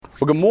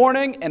Well, good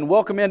morning and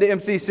welcome into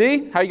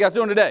MCC. How you guys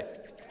doing today?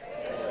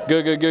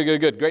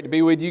 Good. Great to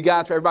be with you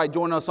guys. For everybody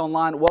joining us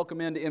online,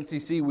 welcome into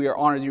MCC. We are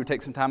honored you to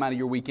take some time out of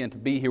your weekend to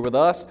be here with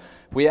us.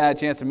 If we had a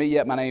chance to meet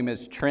yet, my name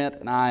is Trent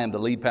and I am the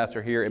lead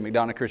pastor here at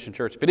McDonough Christian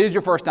Church. If it is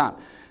your first time,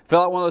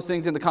 fill out one of those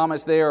things in the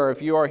comments there, or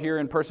if you are here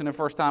in person the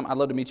first time, I'd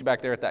love to meet you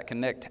back there at that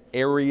Connect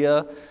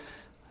area.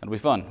 It'll be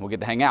fun. We'll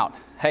get to hang out.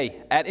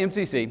 Hey, at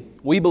MCC,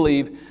 we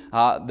believe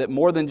that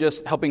more than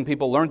just helping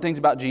people learn things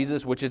about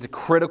Jesus, which is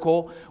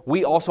critical,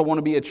 we also want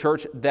to be a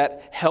church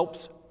that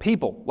helps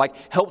people,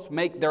 helps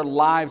make their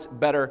lives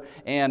better.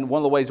 And one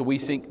of the ways that we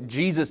think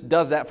Jesus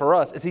does that for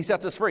us is He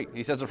sets us free.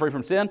 He sets us free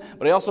from sin,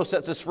 but He also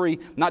sets us free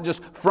not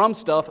just from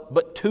stuff,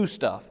 but to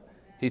stuff.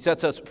 He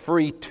sets us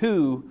free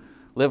to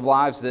live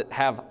lives that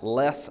have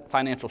less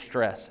financial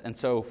stress. And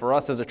so for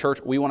us as a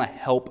church, we want to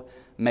help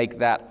make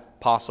that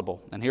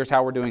possible. And here's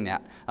how we're doing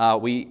that.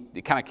 We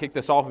kind of kicked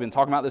this off. We've been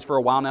talking about this for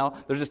a while now.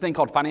 There's this thing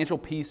called Financial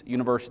Peace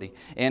University.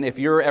 And if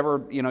you're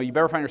ever, you've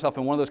ever found yourself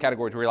in one of those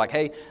categories where you're like,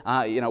 hey,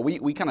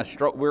 we kind of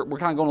we're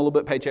kind of going a little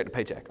bit paycheck to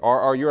paycheck.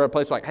 Or you're at a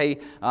place like, hey,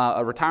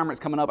 a retirement's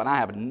coming up and I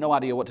have no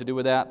idea what to do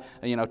with that.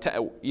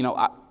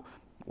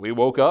 We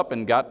woke up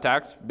and got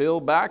tax bill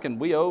back and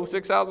we owe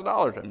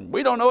 $6,000 and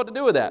we don't know what to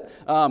do with that.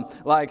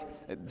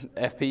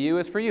 FPU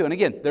is for you. And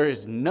again, there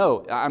is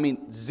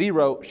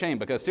zero shame,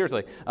 because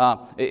seriously,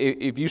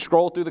 if you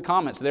scroll through the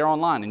comments there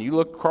online and you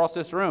look across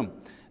this room,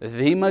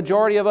 the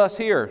majority of us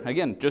here,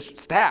 again, just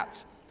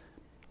stats,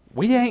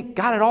 we ain't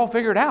got it all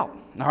figured out.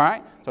 All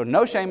right. So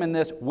no shame in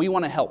this. We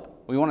want to help.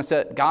 We want to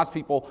set God's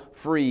people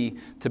free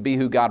to be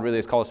who God really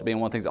has called us to be.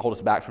 And one of the things that hold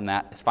us back from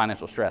that is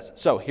financial stress.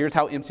 So here's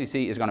how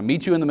MCC is going to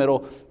meet you in the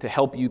middle to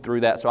help you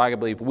through that. So I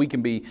believe we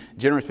can be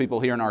generous people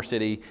here in our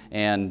city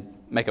and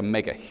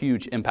make a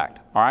huge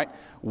impact. All right.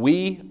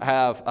 We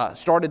have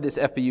started this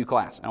FPU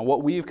class. And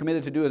what we've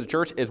committed to do as a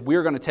church is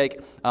we're going to take,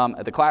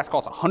 the class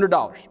costs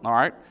 $100. All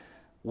right.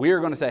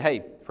 We're going to say,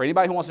 hey, for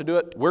anybody who wants to do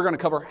it, we're going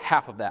to cover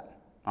half of that.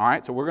 All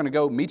right, so we're going to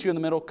go meet you in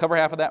the middle, cover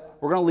half of that.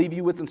 We're going to leave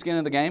you with some skin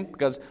in the game,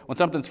 because when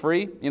something's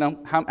free,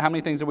 how many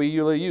things do we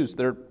usually use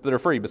that are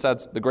free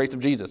besides the grace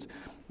of Jesus?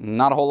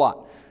 Not a whole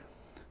lot.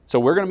 So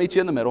we're going to meet you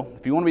in the middle.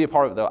 If you want to be a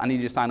part of it, though, I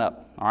need you to sign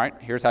up. All right,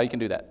 here's how you can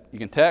do that. You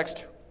can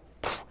text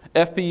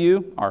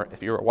FPU, or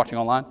if you're watching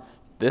online,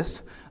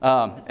 FPU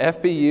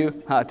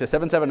to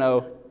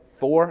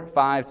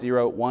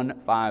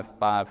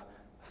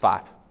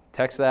 770-450-1555.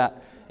 Text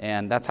that,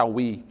 and that's how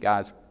we,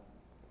 guys,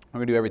 we're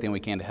going to do everything we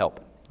can to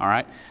help. All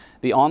right.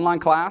 The online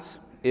class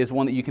is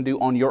one that you can do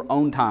on your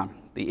own time.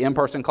 The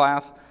in-person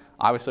class,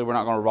 obviously, we're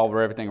not going to revolve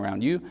everything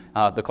around you.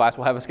 The class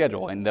will have a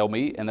schedule, and they'll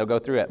meet and they'll go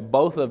through it.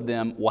 Both of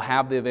them will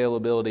have the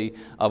availability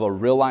of a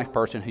real-life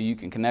person who you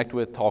can connect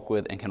with, talk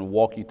with, and can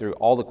walk you through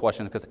all the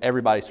questions, because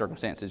everybody's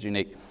circumstance is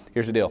unique.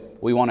 Here's the deal.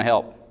 We want to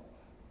help.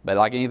 But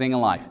like anything in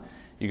life,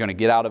 you're going to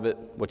get out of it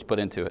what you put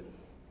into it.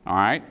 All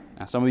right?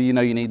 Now, some of you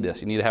know you need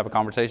this. You need to have a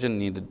conversation.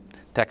 You need to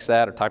text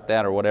that or type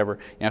that or whatever.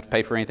 You don't have to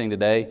pay for anything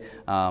today.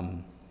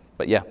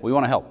 But yeah, we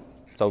want to help.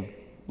 So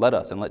let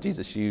us and let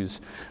Jesus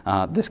use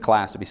this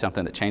class to be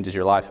something that changes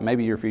your life and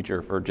maybe your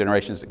future for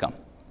generations to come.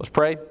 Let's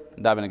pray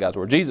and dive into God's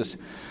Word. Jesus,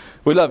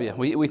 we love you.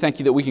 We thank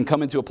you that we can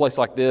come into a place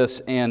like this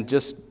and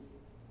just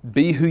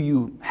be who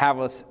you have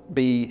us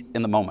be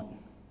in the moment.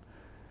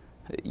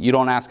 You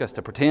don't ask us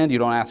to pretend. You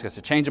don't ask us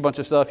to change a bunch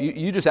of stuff.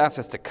 You just ask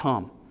us to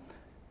come.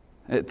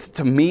 It's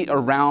to meet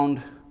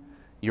around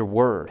your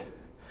Word.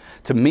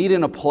 To meet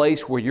in a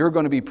place where you're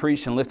going to be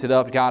preached and lifted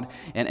up, God.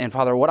 And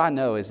Father, what I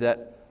know is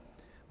that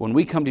when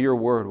we come to your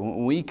Word,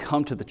 when we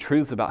come to the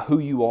truth about who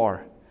you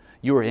are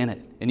in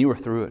it and you are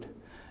through it.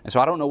 And so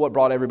I don't know what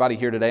brought everybody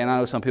here today. And I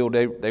know some people,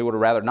 they would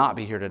rather not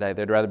be here today.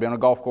 They'd rather be on a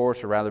golf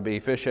course, or rather be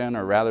fishing,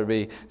 or rather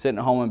be sitting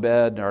at home in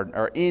bed,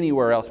 or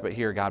anywhere else but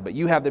here, God. But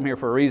you have them here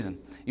for a reason.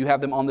 You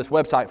have them on this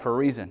website for a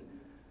reason.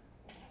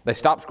 They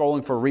stopped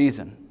scrolling for a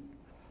reason.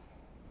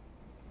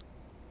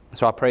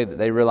 So I pray that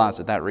they realize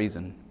that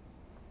reason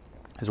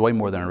is way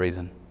more than a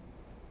reason.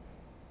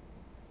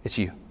 It's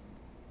you.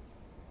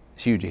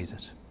 It's you,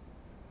 Jesus.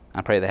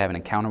 I pray they have an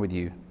encounter with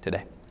you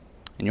today.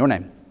 In your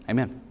name,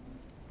 amen.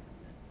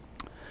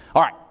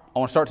 All right, I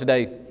want to start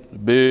today.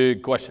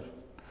 Big question.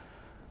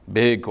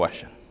 Big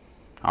question.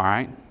 All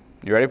right,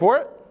 you ready for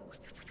it?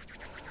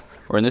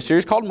 We're in this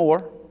series called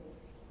More.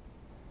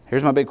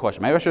 Here's my big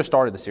question. Maybe I should have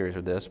started the series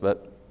with this,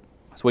 but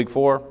it's week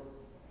 4.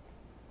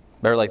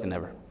 Better late than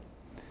never.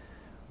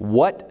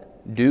 What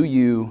do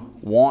you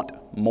want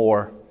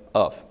more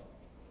of?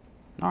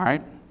 All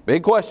right,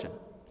 big question.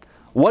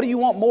 What do you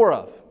want more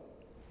of?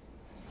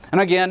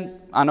 And again,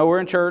 I know we're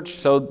in church,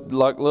 so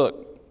look,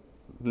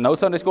 no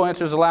Sunday school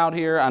answers allowed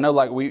here. I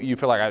know you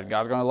feel like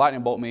God's going to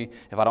lightning bolt me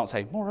if I don't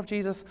say more of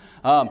Jesus.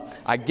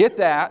 I get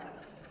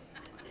that.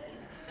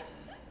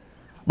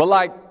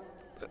 But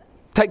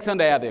take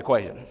Sunday out of the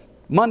equation.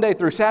 Monday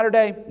through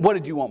Saturday, what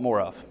did you want more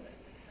of?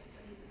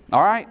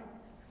 All right?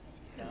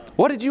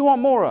 What did you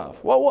want more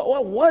of?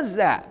 What was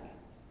that?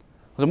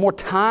 Was it more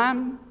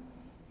time?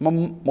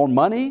 More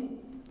money?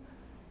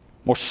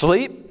 More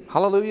sleep.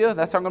 Hallelujah.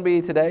 That's how I'm going to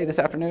be today, this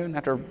afternoon,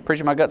 after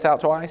preaching my guts out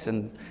twice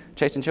and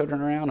chasing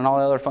children around and all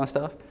that other fun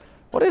stuff.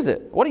 What is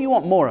it? What do you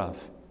want more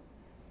of?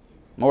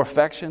 More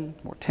affection,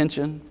 more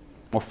attention,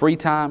 more free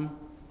time?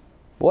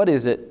 What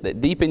is it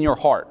that deep in your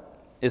heart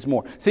is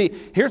more? See,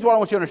 here's what I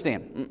want you to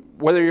understand.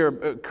 Whether you're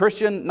a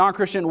Christian,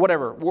 non-Christian,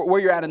 whatever,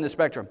 where you're at in this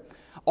spectrum.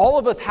 All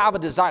of us have a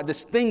desire,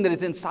 this thing that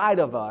is inside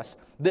of us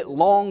that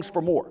longs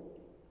for more.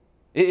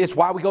 It's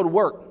why we go to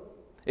work.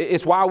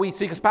 It's why we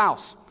seek a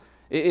spouse.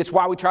 It's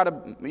why we try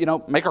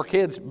to, make our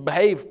kids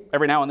behave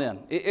every now and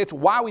then. It's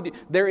why we do.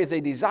 There is a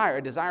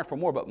desire for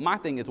more. But my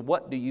thing is,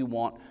 what do you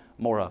want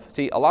more of?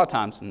 See, a lot of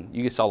times, and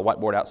you just saw the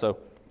whiteboard out, so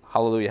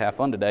hallelujah, have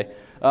fun today.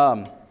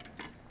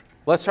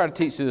 Let's try to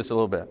teach you this a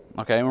little bit,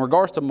 okay? In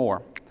regards to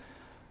more,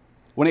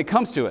 when it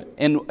comes to it,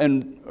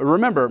 and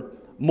remember,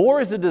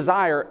 more is a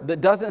desire that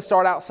doesn't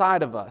start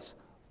outside of us.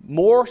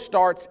 More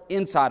starts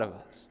inside of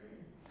us.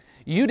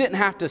 You didn't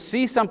have to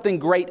see something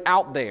great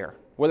out there,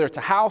 whether it's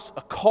a house,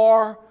 a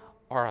car,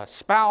 or a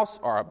spouse,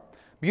 or a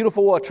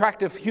beautiful,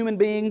 attractive human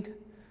being.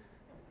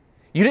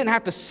 You didn't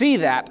have to see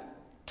that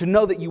to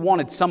know that you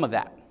wanted some of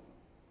that.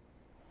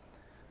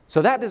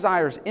 So that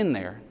desire is in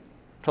there.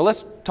 So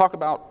let's talk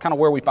about kind of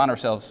where we find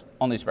ourselves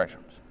on these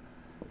spectrums.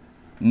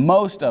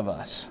 Most of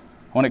us,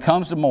 when it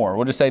comes to more,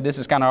 we'll just say this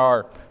is kind of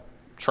our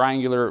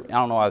triangular, I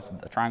don't know, as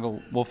a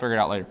triangle, we'll figure it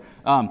out later.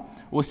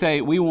 We'll say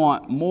we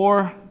want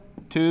more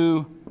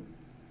to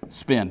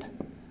spend.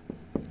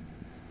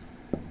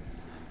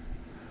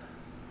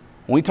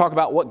 When we talk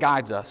about what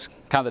guides us,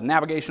 kind of the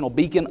navigational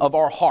beacon of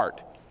our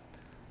heart,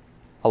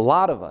 a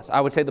lot of us,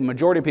 I would say the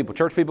majority of people,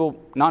 church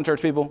people,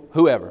 non-church people,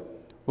 whoever,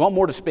 we want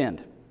more to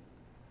spend.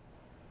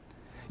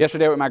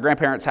 Yesterday, we were at my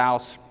grandparents'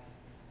 house,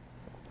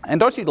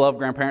 and don't you love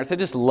grandparents? They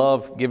just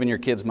love giving your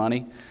kids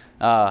money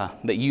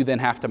that you then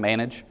have to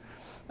manage.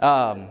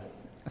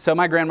 So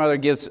my grandmother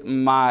gives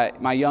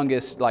my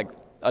youngest like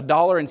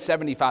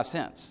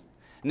 $1.75.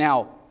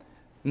 Now,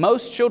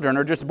 most children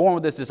are just born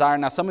with this desire.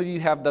 Now, some of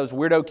you have those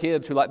weirdo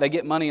kids who they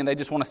get money and they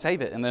just want to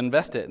save it and then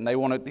invest it. And they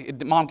want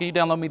to, Mom, can you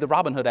download me the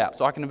Robinhood app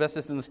so I can invest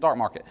this in the stock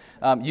market?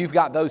 You've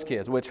got those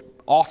kids, which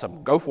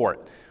awesome, go for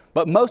it.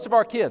 But most of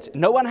our kids,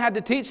 no one had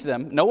to teach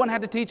them. No one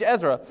had to teach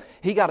Ezra.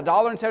 He got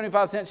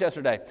 $1.75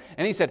 yesterday.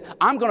 And he said,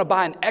 I'm going to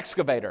buy an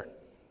excavator.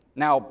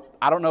 Now,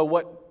 I don't know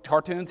what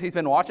cartoons he's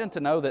been watching to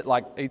know that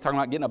he's talking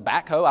about getting a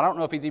backhoe. I don't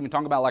know if he's even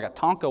talking about like a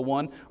Tonka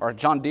one or a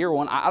John Deere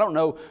one. I don't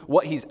know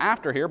what he's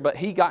after here, but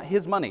he got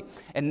his money.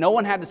 And no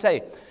one had to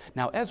say,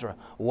 now Ezra,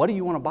 what do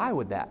you want to buy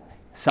with that?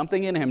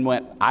 Something in him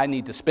went, I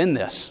need to spend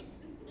this.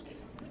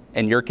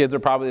 And your kids are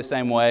probably the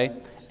same way,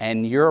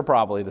 and you're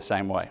probably the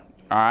same way.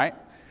 All right?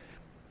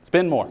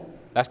 Spend more.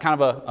 That's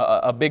kind of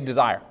a big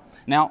desire.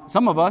 Now,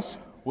 some of us,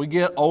 we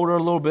get older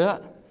a little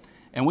bit,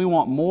 and we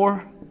want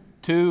more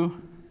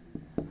to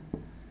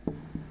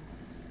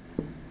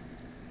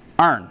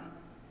earn.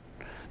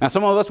 Now,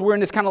 some of us, we're in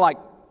this kind of like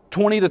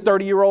 20 to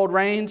 30-year-old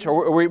range,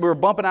 or we're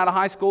bumping out of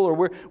high school,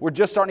 or we're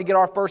just starting to get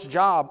our first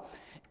job.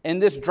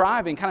 And this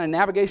driving kind of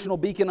navigational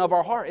beacon of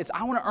our heart is,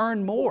 I want to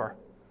earn more.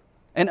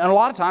 And a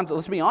lot of times,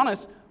 let's be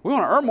honest, we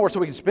want to earn more so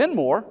we can spend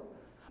more.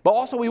 But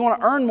also we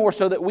want to earn more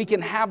so that we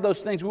can have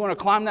those things. We want to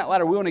climb that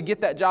ladder. We want to get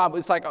that job.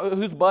 It's like,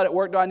 whose butt at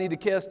work do I need to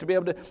kiss to be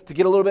able to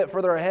get a little bit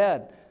further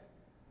ahead?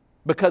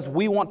 Because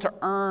we want to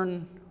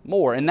earn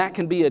more. And that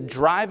can be a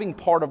driving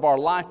part of our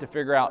life to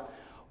figure out,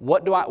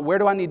 where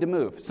do I need to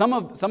move? Some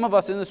of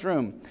us in this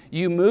room,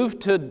 you moved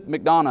to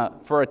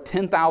McDonough for a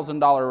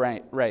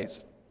 $10,000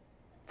 raise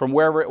from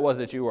wherever it was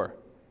that you were.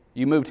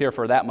 You moved here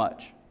for that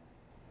much.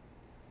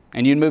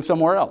 And you'd move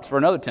somewhere else for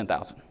another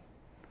 $10,000.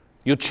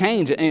 You'll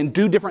change and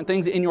do different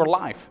things in your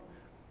life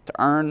to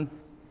earn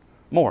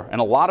more. And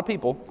a lot of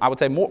people, I would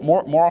say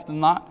more often than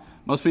not,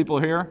 most people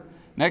are here.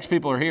 Next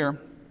people are here.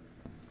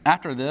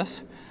 After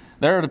this,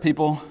 there are the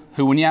people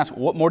who, when you ask,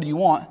 what more do you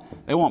want?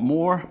 They want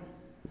more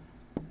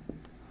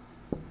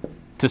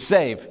to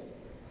save.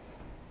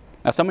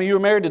 Now, some of you are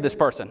married to this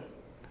person.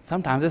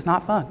 Sometimes it's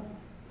not fun.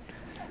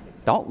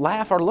 Don't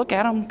laugh or look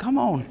at them. Come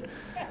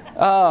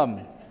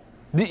on.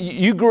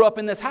 You grew up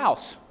in this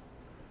house.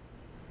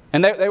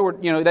 And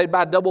they'd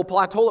buy double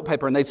ply toilet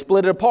paper and they'd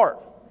split it apart.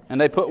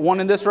 And they put one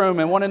in this room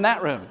and one in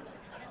that room.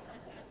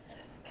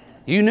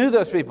 You knew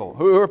those people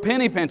who were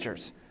penny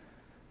pinchers.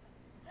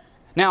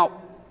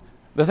 Now,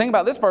 the thing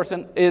about this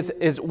person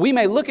is we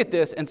may look at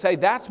this and say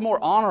that's more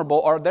honorable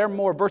or they're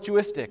more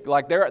virtuistic.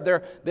 Like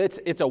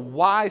it's a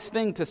wise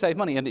thing to save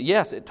money. And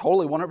yes, it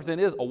totally 100%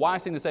 is a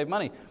wise thing to save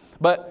money.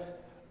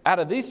 But out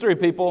of these three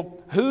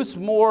people, who's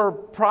more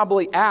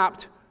probably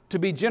apt to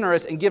be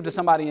generous and give to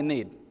somebody in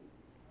need?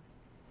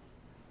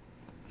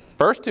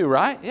 First two,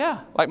 right?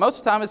 Yeah. Like most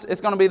of the time,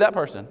 it's going to be that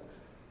person.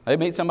 They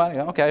meet somebody,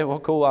 okay, well,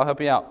 cool, I'll help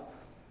you out.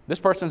 This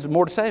person's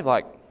more to save.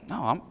 Like,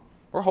 no,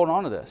 we're holding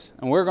on to this.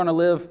 And we're going to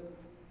live,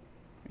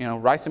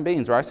 rice and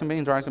beans, rice and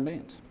beans, rice and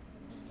beans.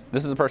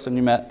 This is the person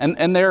you met.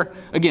 And there,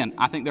 again,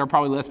 I think there are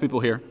probably less people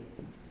here.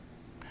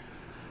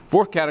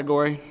 Fourth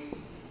category,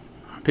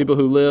 people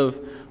who live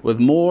with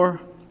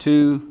more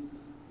to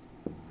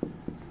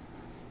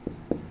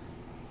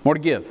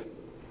give.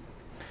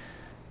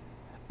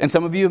 And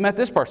some of you have met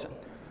this person.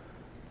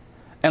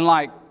 And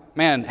like,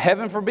 man,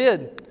 heaven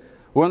forbid,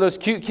 one of those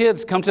cute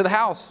kids come to the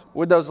house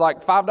with those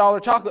like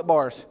 $5 chocolate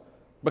bars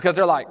because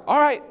they're like, all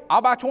right,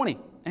 I'll buy 20.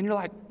 And you're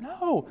like,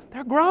 no,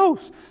 they're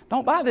gross.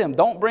 Don't buy them.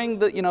 Don't bring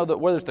the,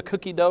 whether it's the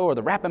cookie dough or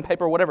the wrapping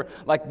paper or whatever.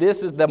 Like,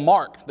 this is the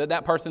mark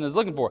that person is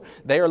looking for.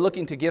 They are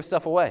looking to give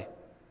stuff away.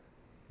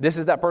 This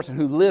is that person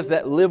who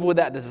live with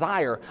that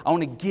desire. I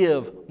want to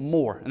give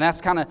more. And that's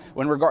kind of,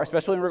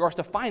 especially in regards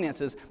to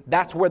finances,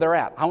 that's where they're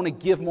at. I want to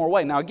give more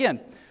away. Now, again,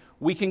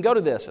 we can go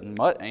to this, and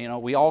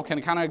we all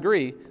can kind of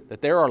agree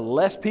that there are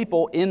less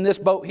people in this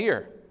boat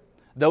here.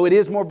 Though it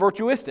is more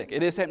virtuistic.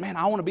 It is saying, man,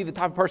 I want to be the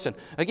type of person.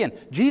 Again,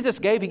 Jesus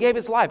He gave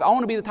His life. I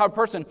want to be the type of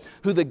person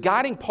who the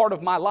guiding part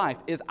of my life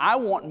is I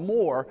want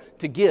more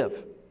to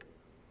give.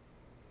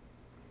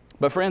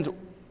 But friends,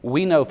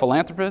 we know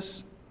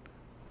philanthropists.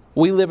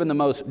 We live in the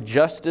most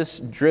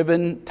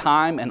justice-driven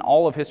time in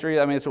all of history.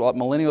 I mean, it's what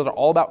millennials are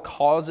all about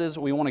causes.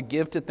 We want to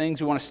give to things.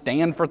 We want to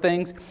stand for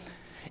things.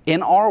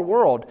 In our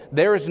world,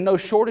 there is no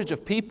shortage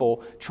of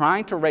people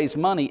trying to raise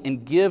money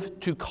and give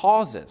to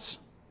causes.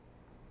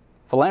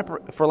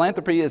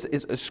 Philanthropy is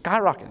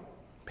skyrocketing.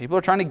 People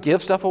are trying to give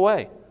stuff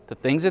away, the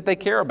things that they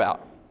care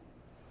about.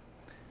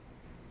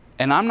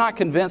 And I'm not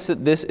convinced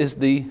that this is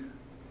the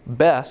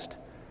best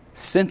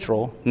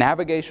central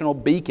navigational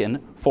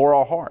beacon for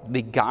our heart,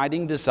 the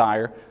guiding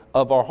desire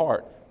of our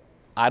heart.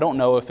 I don't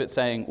know if it's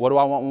saying, what do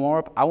I want more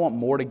of? I want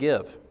more to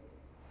give.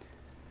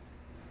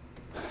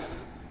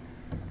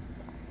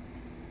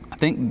 I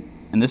think,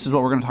 and this is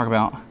what we're going to talk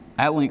about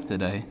at length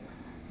today,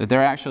 that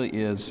there actually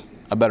is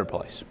a better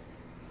place.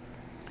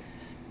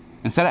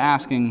 Instead of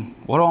asking,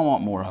 what do I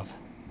want more of?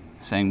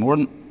 Saying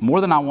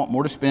more than I want,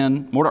 more to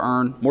spend, more to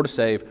earn, more to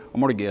save, or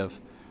more to give.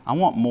 I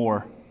want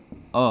more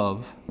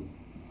of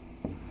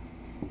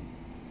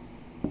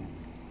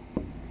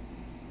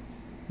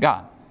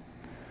God.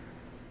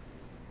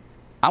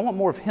 I want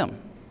more of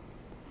Him.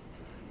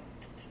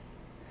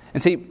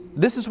 And see,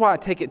 this is why I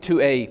take it to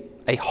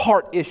a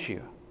heart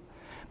issue.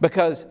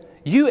 Because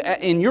you,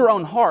 in your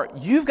own heart,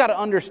 you've got to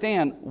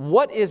understand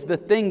what is the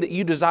thing that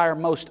you desire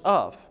most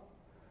of.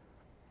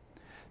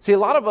 See, a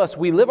lot of us,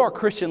 we live our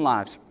Christian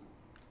lives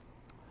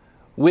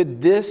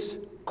with this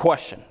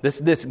question,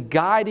 this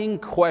guiding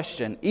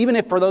question. Even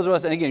if for those of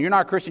us, and again, you're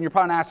not a Christian, you're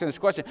probably not asking this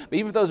question, but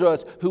even for those of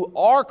us who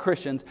are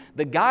Christians,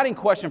 the guiding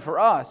question for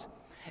us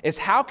is,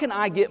 how can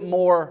I get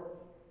more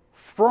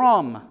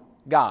from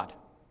God?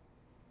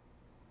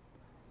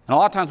 And a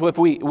lot of times if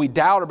we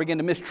doubt or begin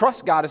to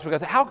mistrust God, it's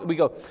because how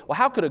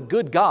could a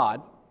good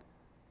God,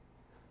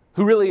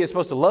 who really is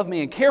supposed to love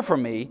me and care for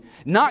me,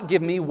 not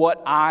give me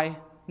what I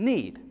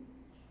need?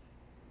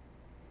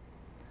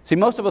 See,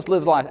 most of us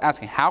live life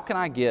asking, how can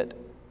I get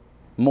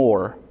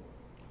more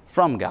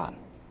from God?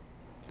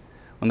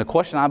 When the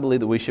question I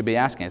believe that we should be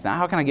asking is, not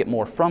how can I get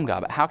more from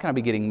God, but how can I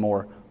be getting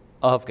more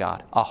of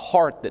God? A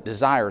heart that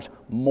desires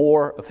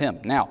more of Him.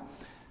 Now,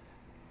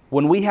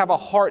 when we have a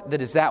heart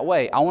that is that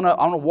way, I want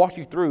to walk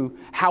you through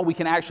how we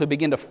can actually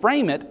begin to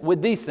frame it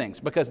with these things.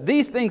 Because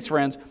these things,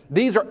 friends,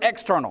 these are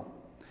external.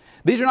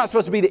 These are not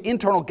supposed to be the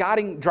internal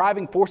guiding,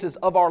 driving forces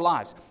of our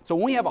lives. So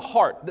when we have a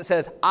heart that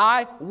says,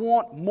 I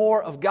want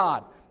more of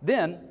God,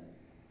 then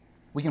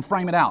we can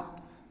frame it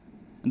out.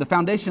 And the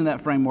foundation of that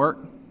framework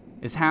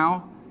is,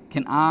 how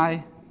can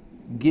I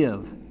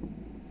give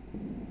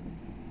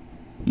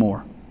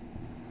more?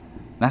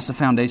 That's the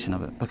foundation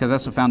of it, because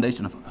that's the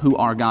foundation of who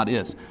our God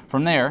is.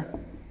 From there,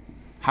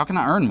 how can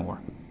I earn more?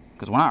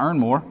 Because when I earn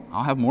more,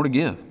 I'll have more to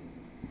give.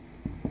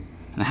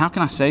 And how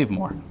can I save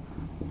more?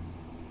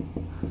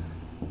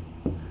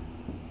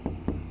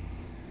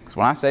 Because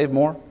when I save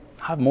more,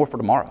 I have more for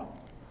tomorrow.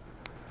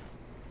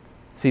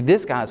 See,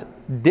 this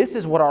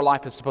is what our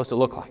life is supposed to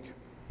look like.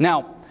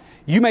 Now,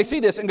 you may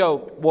see this and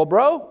go, well,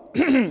 bro,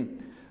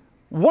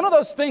 one of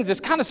those things is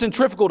kind of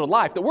centrifugal to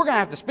life, that we're going to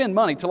have to spend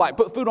money to like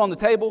put food on the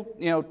table,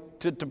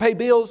 to pay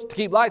bills, to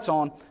keep lights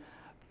on.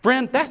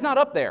 Friend, that's not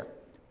up there.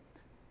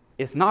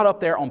 It's not up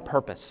there on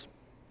purpose.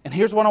 And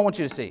here's what I want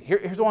you to see.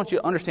 Here's what I want you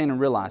to understand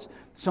and realize.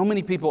 So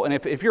many people, and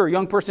if you're a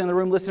young person in the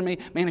room, listen to me,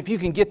 man, if you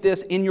can get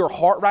this in your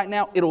heart right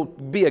now, it'll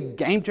be a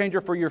game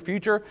changer for your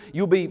future.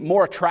 You'll be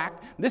more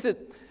attractive.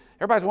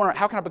 Everybody's wondering,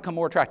 how can I become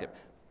more attractive?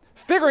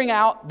 Figuring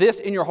out this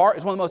in your heart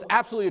is one of the most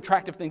absolutely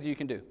attractive things that you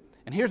can do.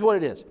 And here's what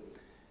it is.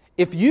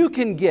 If you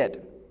can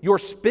get your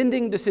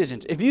spending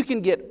decisions, if you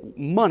can get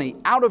money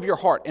out of your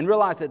heart and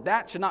realize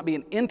that should not be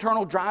an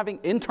internal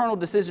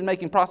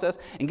decision-making process,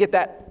 and get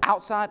that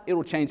outside, it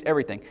will change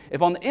everything.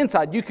 If on the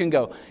inside you can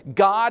go,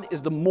 God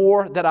is the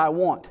more that I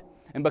want.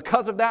 And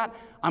because of that,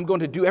 I'm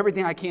going to do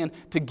everything I can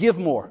to give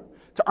more,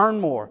 to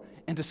earn more,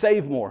 and to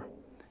save more.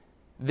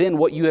 Then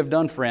what you have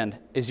done, friend,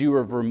 is you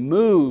have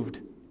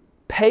removed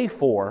pay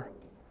for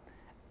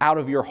out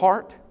of your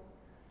heart,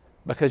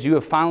 because you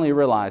have finally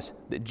realized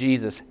that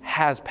Jesus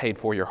has paid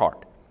for your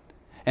heart.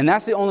 And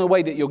that's the only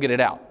way that you'll get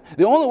it out.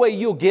 The only way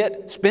you'll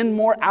spend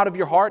more out of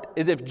your heart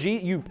is if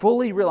you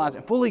fully realize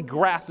and fully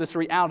grasp this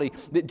reality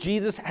that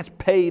Jesus has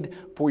paid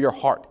for your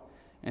heart.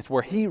 And it's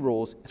where He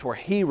rules, it's where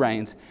He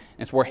reigns, and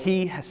it's where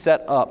He has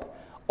set up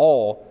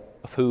all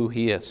of who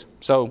He is.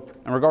 So,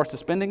 in regards to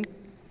spending,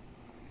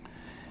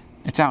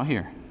 it's out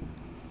here.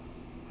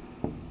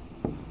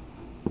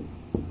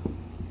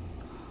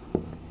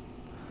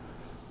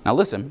 Now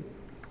listen,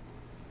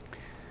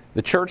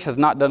 the church has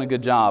not done a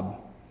good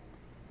job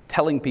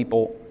telling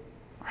people,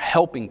 or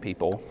helping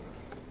people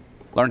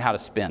learn how to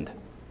spend.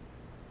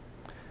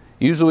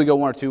 Usually we go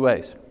one or two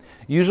ways.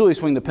 Usually we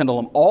swing the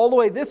pendulum all the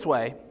way this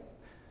way,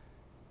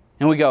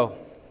 and we go,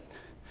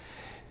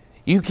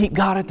 you keep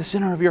God at the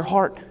center of your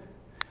heart,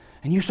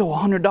 and you sow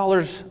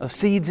 $100 of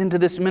seeds into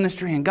this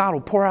ministry, and God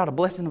will pour out a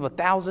blessing of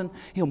 1,000.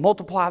 He'll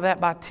multiply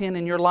that by 10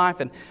 in your life,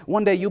 and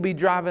one day you'll be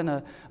driving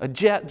a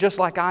jet just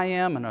like I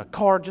am, and a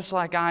car just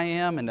like I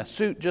am, and a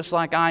suit just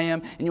like I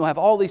am, and you'll have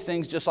all these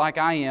things just like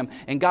I am,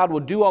 and God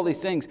will do all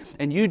these things,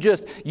 and you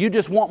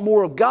just want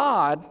more of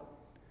God,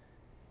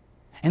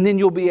 and then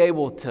you'll be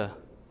able to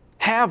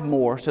have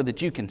more so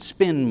that you can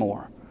spend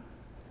more.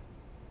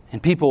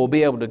 And people will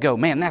be able to go,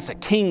 man, that's a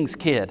king's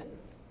kid,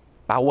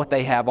 by what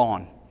they have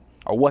on,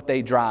 or what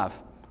they drive,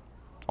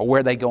 or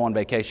where they go on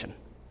vacation.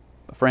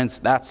 But friends,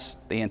 that's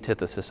the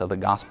antithesis of the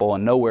gospel,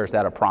 and nowhere is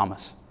that a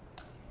promise.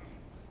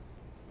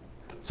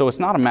 So it's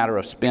not a matter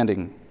of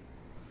spending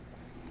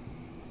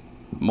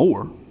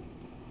more.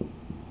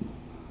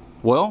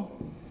 Well,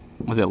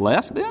 was it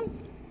less then?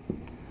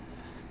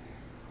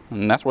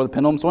 And that's where the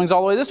pendulum swings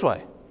all the way this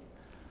way.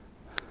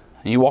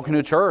 And you walk into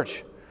a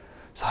church,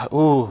 it's like,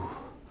 ooh,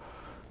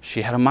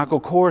 she had a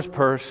Michael Kors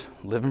purse,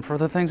 living for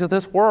the things of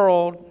this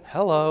world.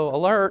 Hello,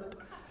 alert.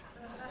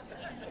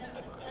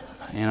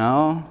 You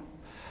know,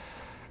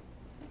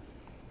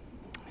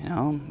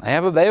 they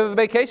have a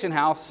vacation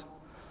house.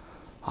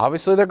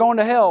 Obviously, they're going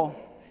to hell.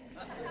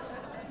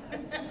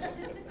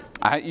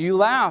 You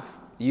laugh.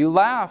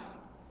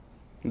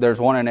 There's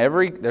one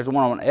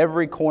on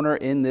every corner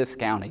in this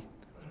county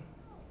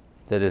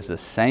that is the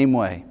same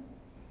way.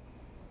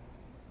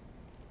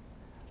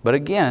 But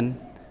again,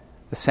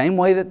 the same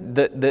way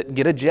that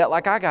get a jet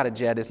like I got a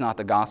jet is not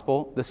the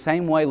gospel. The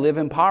same way live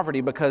in poverty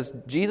because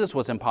Jesus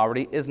was in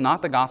poverty is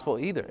not the gospel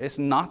either. It's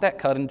not that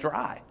cut and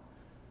dry.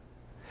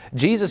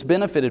 Jesus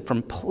benefited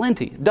from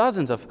plenty,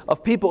 dozens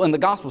of people in the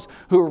Gospels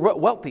who were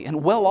wealthy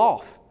and well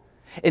off.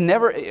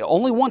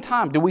 Only one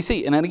time did we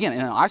see, and then again, in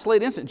an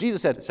isolated instance,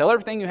 Jesus said, sell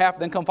everything you have,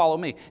 then come follow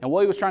me. And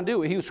what he was trying to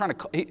do,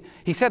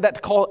 he said that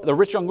to call the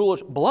rich young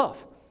ruler's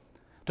bluff.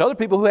 To other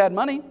people who had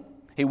money,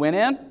 he went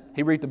in,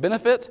 he reaped the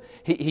benefits,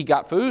 he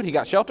got food, he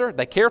got shelter,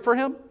 they cared for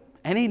him,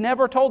 and he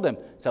never told them,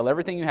 sell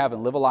everything you have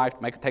and live a life,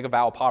 take a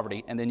vow of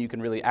poverty, and then you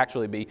can really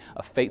actually be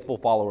a faithful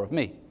follower of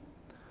me.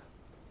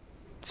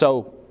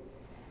 So,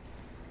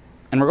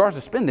 in regards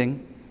to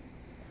spending,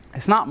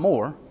 it's not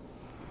more,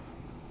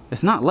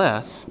 it's not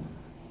less.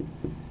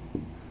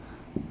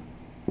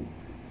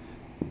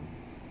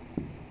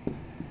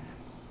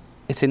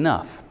 It's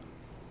enough.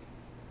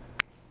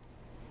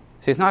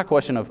 See, it's not a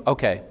question of,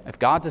 okay, if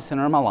God's the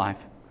center of my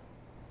life,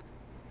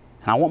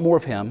 and I want more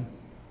of Him,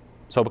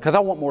 so because I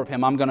want more of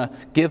Him, I'm going to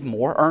give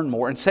more, earn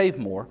more, and save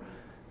more,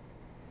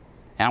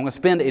 and I'm going to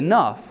spend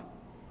enough.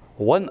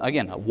 What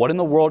in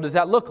the world does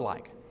that look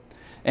like?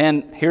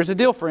 And here's the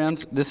deal,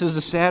 friends. This is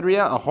the sad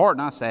reality,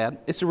 not sad.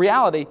 It's the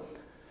reality.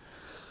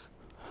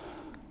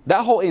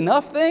 That whole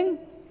enough thing,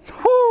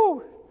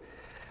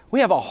 we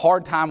have a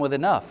hard time with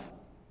enough.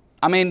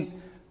 I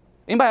mean,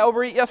 anybody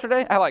overeat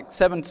yesterday? I had like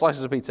 7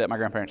 slices of pizza at my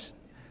grandparents'.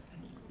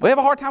 We have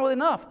a hard time with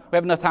enough. We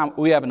have enough time.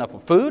 We have enough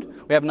with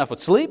food. We have enough with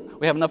sleep.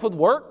 We have enough with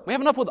work. We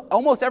have enough with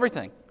almost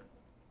everything.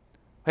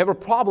 We have a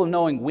problem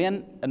knowing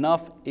when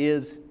enough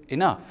is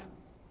enough.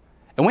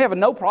 And we have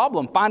no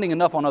problem finding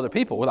enough on other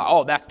people. We're like,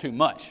 oh, that's too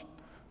much.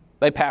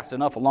 They passed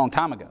enough a long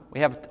time ago.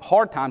 We have a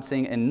hard time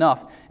seeing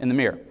enough in the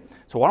mirror.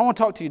 So what I want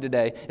to talk to you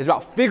today is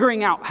about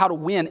figuring out how to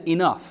win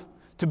enough,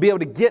 to be able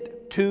to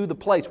get to the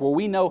place where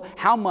we know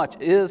how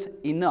much is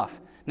enough.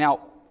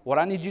 Now, what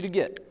I need you to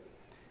get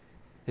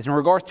is in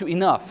regards to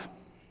enough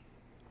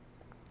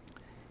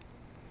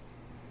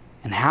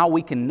and how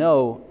we can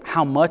know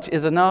how much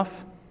is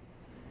enough.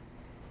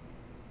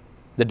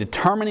 The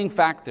determining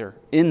factor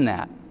in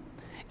that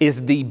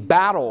is the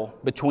battle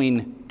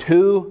between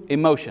two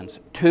emotions,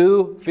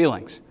 two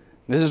feelings.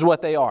 This is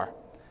what they are: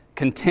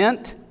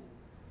 content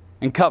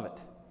and covet.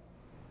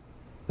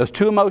 Those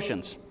two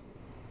emotions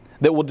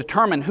that will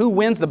determine who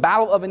wins the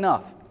battle of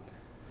enough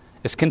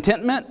is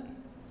contentment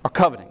or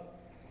coveting.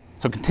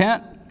 So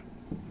content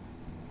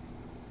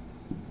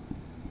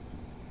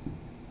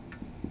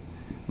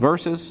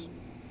versus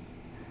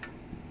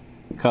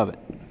covet.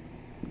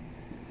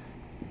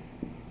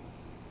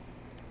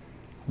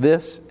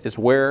 This is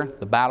where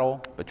the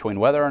battle between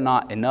whether or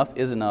not enough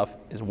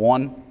is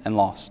won and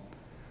lost.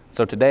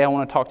 So today I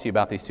want to talk to you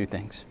about these two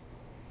things: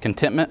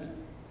 contentment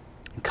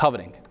and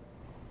coveting.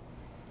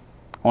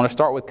 I want to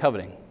start with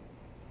coveting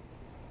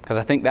because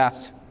I think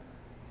that's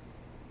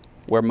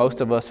where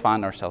most of us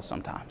find ourselves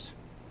sometimes,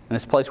 in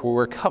this place where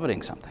we're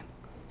coveting something.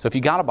 So if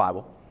you got a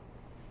Bible,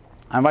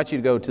 I invite you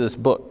to go to this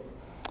book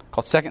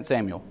called 2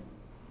 Samuel.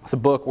 It's a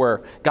book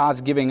where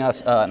God's giving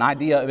us an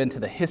idea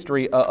into the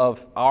history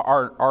of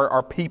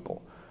our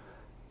people.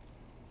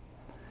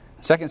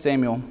 2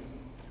 Samuel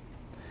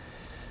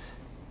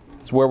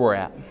is where we're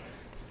at.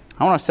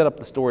 I want to set up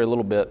the story a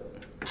little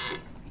bit.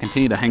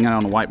 Continue to hang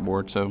out on the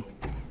whiteboard, so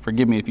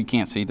forgive me if you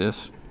can't see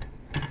this.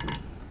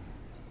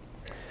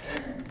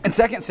 In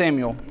 2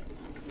 Samuel,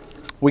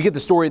 we get the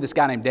story of this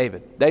guy named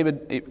David.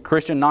 David,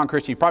 Christian,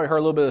 non-Christian, you probably heard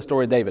a little bit of the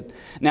story of David.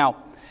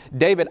 Now,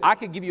 David, I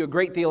could give you a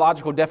great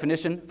theological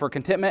definition for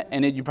contentment,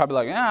 and you'd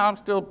probably be like, I'm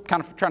still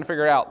kind of trying to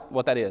figure out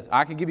what that is.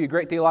 I could give you a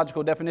great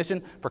theological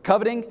definition for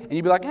coveting, and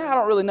you'd be like, I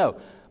don't really know.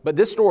 But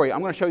this story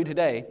I'm going to show you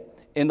today,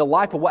 in the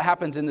life of what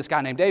happens in this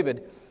guy named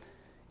David,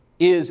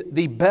 is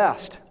the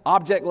best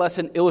object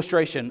lesson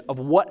illustration of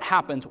what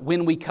happens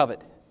when we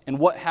covet and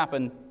what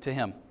happened to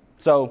him.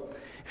 So,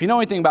 if you know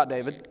anything about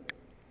David,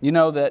 you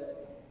know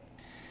that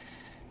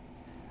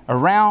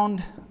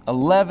around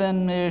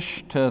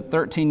 11-ish to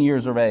 13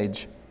 years of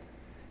age,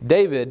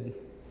 David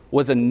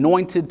was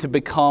anointed to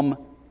become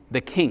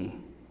the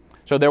king.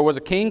 So there was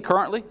a king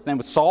currently, his name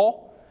was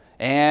Saul,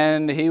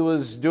 and he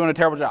was doing a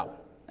terrible job.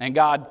 And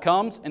God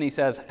comes and he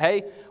says,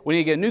 hey, we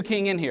need to get a new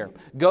king in here.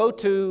 Go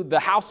to the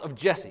house of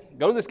Jesse.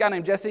 Go to this guy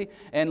named Jesse,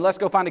 and let's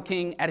go find a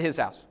king at his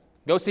house.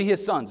 Go see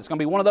his sons. It's going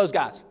to be one of those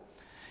guys.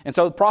 And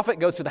so the prophet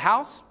goes to the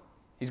house.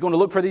 He's going to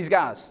look for these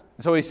guys.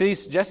 And so he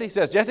sees Jesse,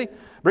 says, Jesse,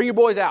 bring your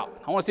boys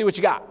out. I want to see what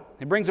you got.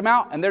 He brings them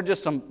out, and they're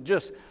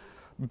just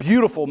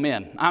beautiful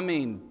men. I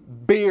mean,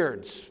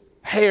 beards,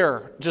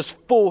 hair, just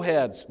full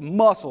heads,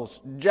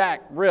 muscles,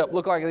 jacked, ripped,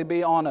 look like they'd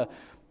be on a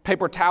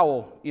paper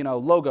towel,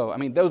 logo. I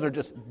mean, those are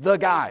just the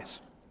guys.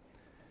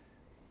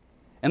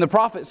 And the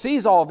prophet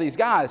sees all of these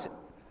guys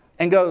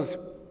and goes,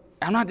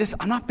 I'm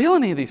not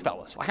feeling any of these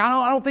fellas. Like,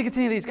 I don't think it's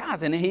any of these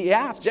guys. And he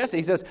asks Jesse,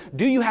 he says,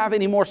 do you have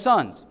any more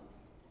sons?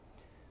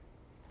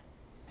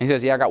 And he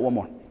says, yeah, I got one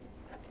more.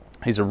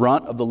 He's a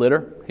runt of the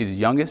litter. He's the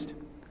youngest.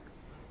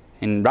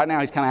 And right now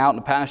he's kind of out in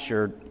the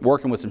pasture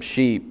working with some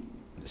sheep.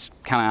 Just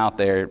kind of out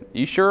there.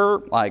 You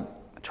sure? Like,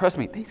 trust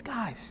me, these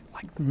guys,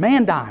 like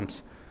man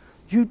dimes.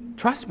 You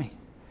trust me?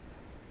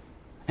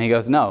 And he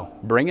goes, no,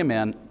 bring him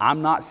in.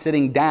 I'm not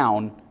sitting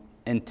down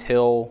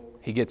until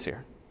he gets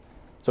here.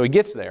 So he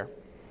gets there.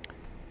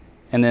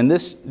 And then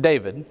this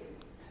David,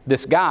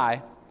 this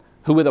guy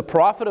who with a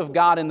prophet of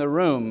God in the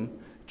room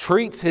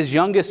treats his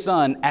youngest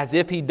son as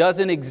if he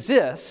doesn't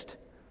exist.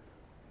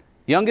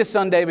 Youngest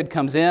son David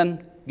comes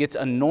in, gets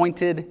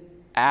anointed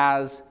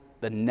as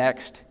the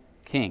next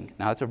king.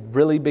 Now, that's a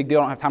really big deal.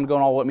 I don't have time to go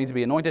on all what it means to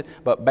be anointed,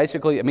 but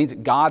basically it means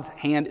God's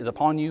hand is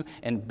upon you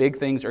and big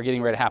things are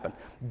getting ready to happen.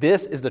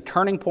 This is the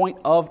turning point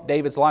of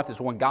David's life. This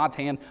is when God's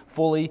hand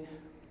fully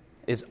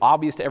is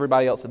obvious to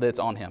everybody else that it's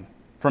on him.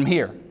 From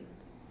here,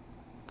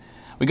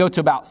 we go to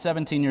about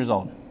 17 years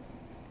old. A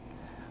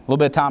little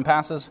bit of time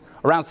passes.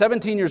 Around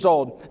 17 years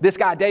old, this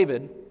guy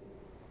David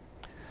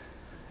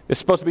is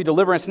supposed to be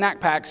delivering snack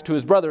packs to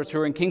his brothers who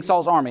are in King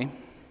Saul's army.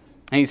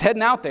 And he's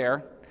heading out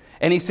there,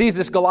 and he sees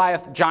this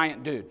Goliath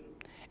giant dude.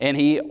 And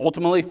he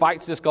ultimately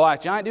fights this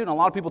Goliath giant dude. And a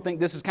lot of people think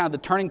this is kind of the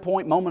turning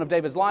point moment of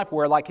David's life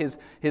where like his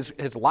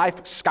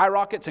life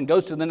skyrockets and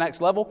goes to the next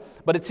level.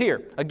 But it's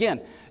here.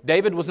 Again,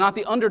 David was not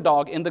the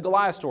underdog in the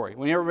Goliath story.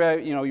 Whenever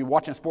you're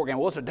watching a sport game,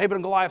 well, it's a David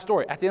and Goliath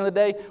story. At the end of the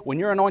day, when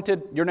you're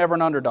anointed, you're never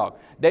an underdog.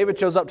 David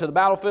shows up to the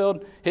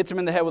battlefield, hits him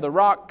in the head with a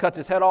rock, cuts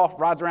his head off,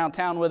 rides around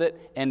town with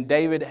it, and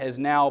David has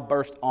now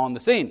burst on the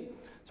scene.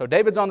 So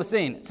David's on the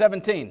scene at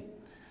 17.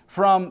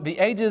 From the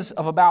ages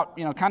of about,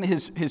 kind of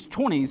his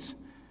 20s,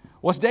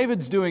 what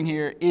David's doing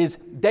here is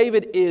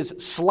David is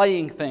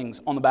slaying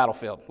things on the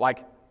battlefield.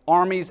 Like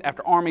armies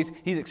after armies,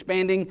 he's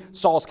expanding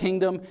Saul's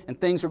kingdom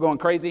and things are going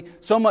crazy.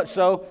 So much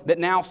so that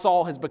now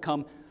Saul has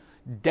become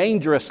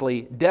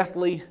dangerously,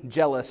 deathly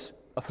jealous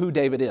of who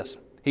David is.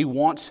 He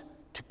wants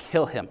to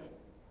kill him.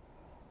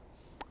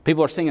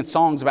 People are singing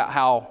songs about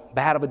how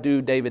bad of a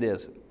dude David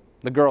is.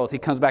 The girls, he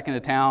comes back into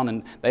town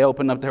and they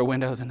open up their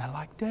windows and they're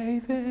like,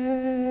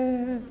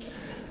 David.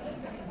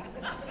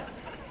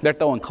 They're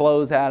throwing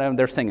clothes at him.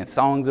 They're singing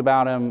songs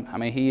about him. I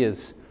mean, he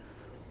is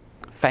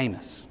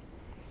famous.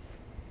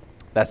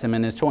 That's him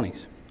in his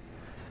 20s.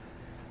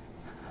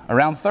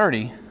 Around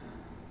 30,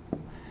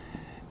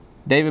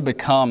 David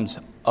becomes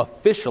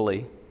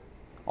officially,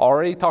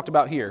 already talked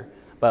about here,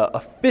 but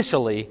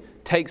officially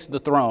takes the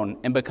throne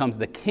and becomes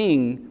the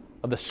king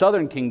of the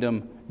southern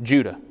kingdom,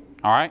 Judah.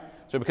 All right?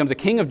 So he becomes a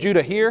king of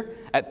Judah here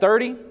at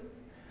 30.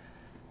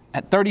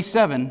 At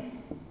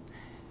 37,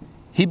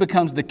 he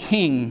becomes the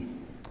king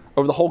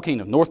over the whole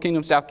kingdom, north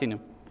kingdom, south kingdom.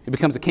 He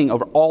becomes a king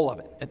over all of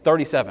it at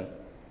 37.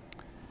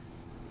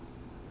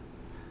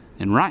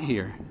 And right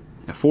here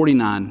at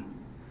 49,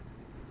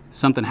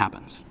 something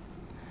happens.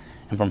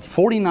 And from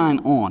 49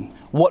 on,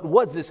 what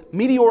was this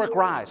meteoric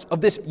rise of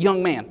this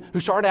young man who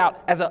started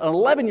out as an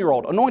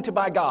 11-year-old anointed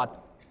by God,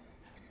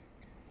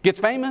 gets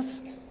famous,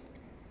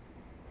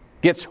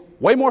 gets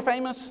way more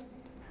famous,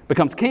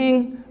 becomes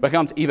king,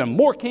 becomes even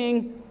more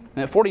king,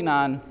 and at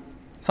 49,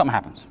 something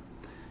happens.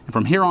 And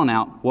from here on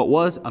out, what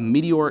was a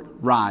meteoric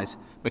rise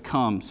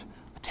becomes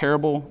a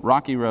terrible,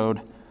 rocky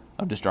road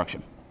of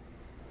destruction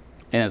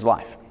in his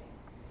life.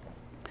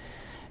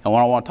 And what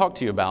I want to talk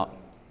to you about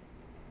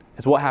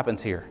is what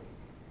happens here.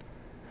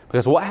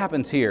 Because what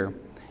happens here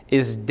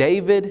is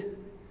David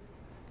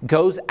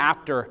goes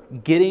after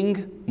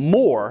getting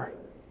more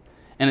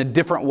in a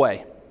different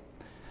way.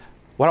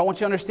 What I want you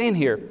to understand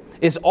here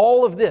is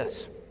all of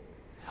this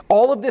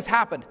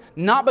happened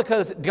not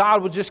because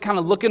God was just kind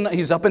of looking,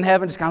 He's up in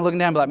heaven, just kind of looking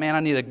down and be like, man,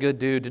 I need a good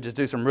dude to just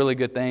do some really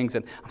good things,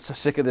 and I'm so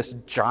sick of this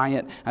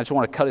giant. I just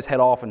want to cut his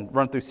head off and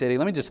run through city.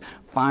 Let me just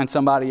find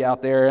somebody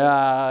out there,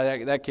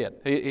 that kid.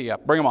 Yeah,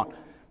 bring him on.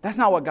 That's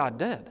not what God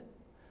did.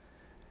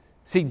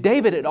 See,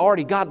 David had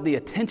already got the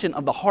attention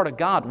of the heart of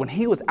God when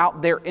he was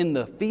out there in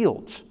the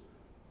fields.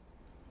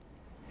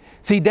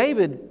 See,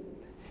 David,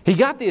 he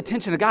got the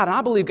attention of God, and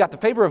I believe got the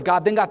favor of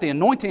God, then got the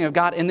anointing of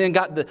God, and then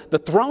got the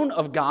throne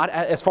of God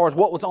as far as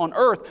what was on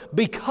earth,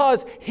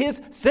 because his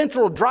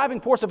central driving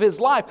force of his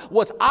life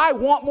was, I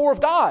want more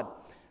of God.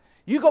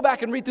 You go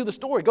back and read through the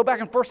story. Go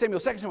back in 1 Samuel,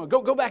 2 Samuel.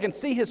 Go back and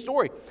see his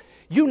story.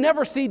 You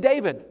never see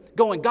David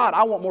going, God,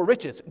 I want more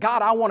riches.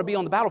 God, I want to be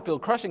on the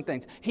battlefield crushing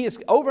things. He is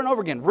over and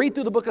over again. Read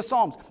through the book of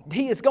Psalms.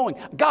 He is going,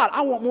 God,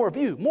 I want more of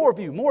you, more of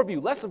you, more of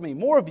you, less of me,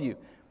 more of you.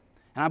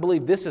 And I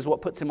believe this is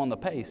what puts him on the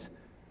pace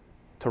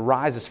to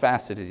rise as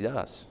fast as he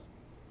does.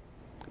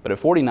 But at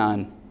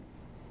 49,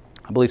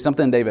 I believe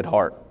something in David's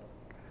heart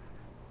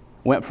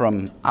went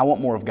from, I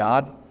want more of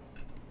God,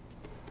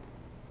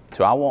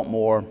 to I want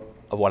more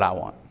of what I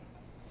want.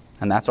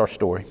 And that's our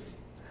story.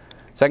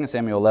 2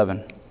 Samuel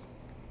 11,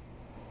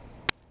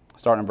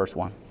 starting in verse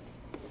 1.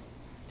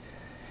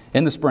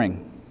 In the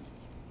spring,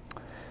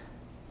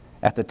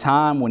 at the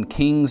time when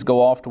kings go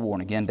off to war,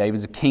 and again,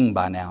 David's a king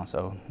by now,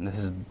 so this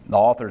is the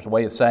author's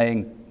way of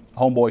saying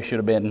homeboy should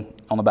have been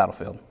on the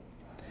battlefield.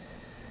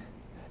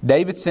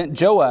 David sent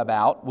Joab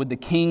out with the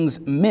king's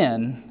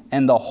men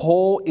and the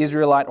whole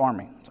Israelite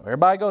army. So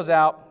everybody goes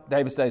out,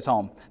 David stays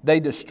home. They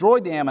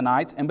destroyed the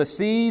Ammonites and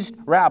besieged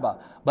Rabbah,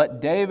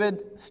 but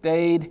David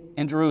stayed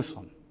in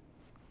Jerusalem.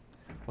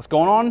 What's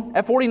going on?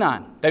 At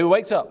 49, David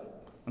wakes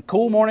up, a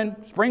cool morning,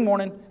 spring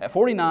morning, at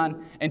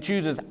 49, and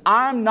chooses,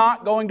 I'm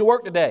not going to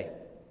work today.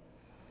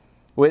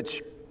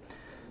 Which,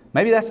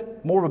 maybe that's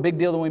more of a big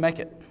deal than we make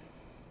it.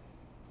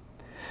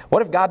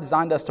 What if God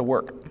designed us to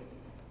work?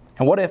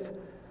 And what if,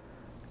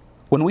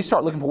 when we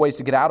start looking for ways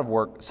to get out of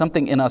work,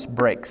 something in us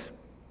breaks?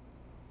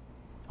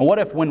 And what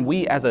if when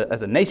we as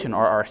a nation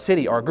or our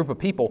city or a group of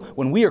people,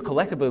 when we are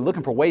collectively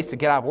looking for ways to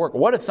get out of work,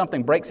 what if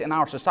something breaks in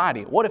our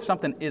society? What if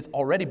something is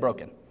already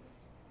broken?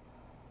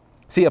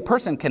 See, a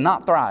person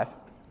cannot thrive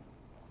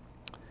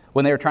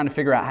when they are trying to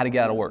figure out how to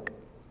get out of work.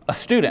 A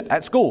student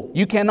at school,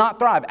 you cannot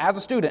thrive as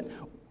a student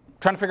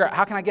trying to figure out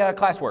how can I get out of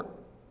classwork.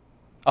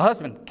 A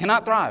husband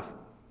cannot thrive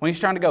when he's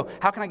trying to go,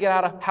 how can I get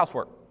out of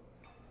housework?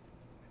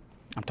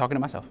 I'm talking to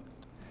myself.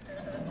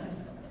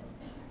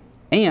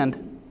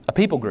 And a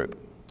people group,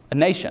 a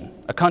nation,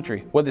 a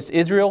country, whether it's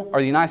Israel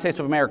or the United States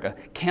of America,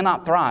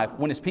 cannot thrive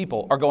when its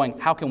people are going,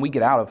 how can we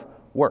get out of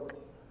work?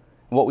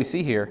 And what we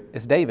see here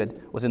is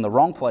David was in the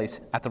wrong place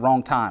at the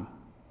wrong time.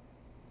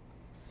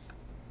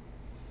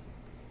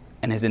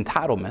 And his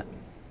entitlement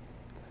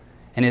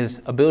and his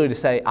ability to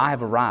say, I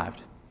have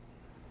arrived.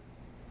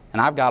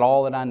 And I've got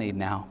all that I need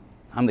now.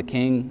 I'm the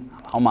king,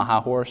 I'm on my high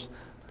horse.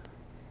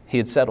 He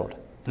had settled,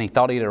 and he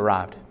thought he had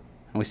arrived.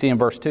 And we see in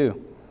verse 2,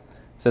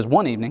 it says,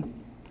 one evening,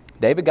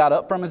 David got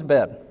up from his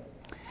bed,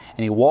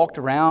 and he walked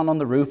around on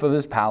the roof of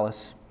his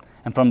palace,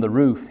 and from the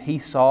roof he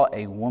saw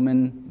a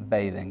woman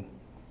bathing.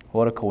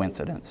 What a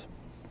coincidence.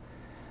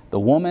 The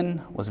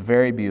woman was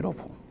very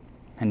beautiful,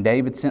 and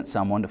David sent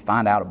someone to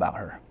find out about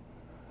her.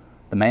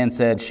 The man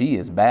said, she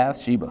is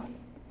Bathsheba,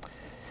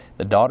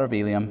 the daughter of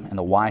Eliam and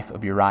the wife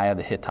of Uriah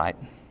the Hittite.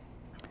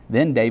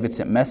 Then David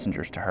sent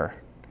messengers to her,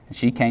 and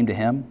she came to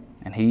him,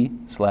 and he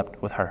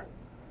slept with her.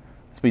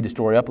 Speed the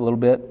story up a little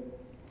bit.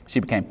 She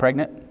became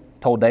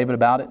pregnant, told David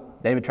about it.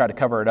 David tried to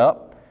cover it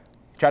up.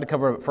 He tried to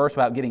cover it up first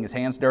without getting his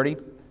hands dirty.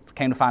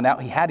 Came to find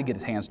out he had to get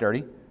his hands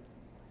dirty.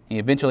 He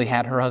eventually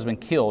had her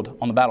husband killed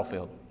on the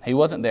battlefield. He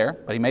wasn't there,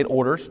 but he made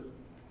orders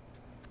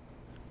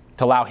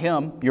to allow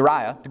him,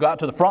 Uriah, to go out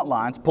to the front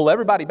lines, pull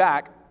everybody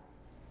back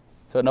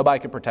so that nobody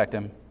could protect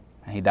him,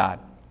 and he died.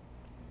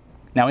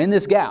 Now in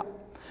this gap,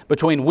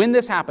 between when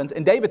this happens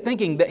and David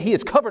thinking that he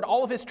has covered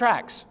all of his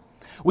tracks,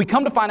 we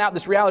come to find out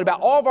this reality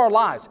about all of our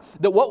lives,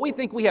 that what we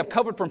think we have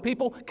covered from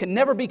people can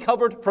never be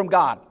covered from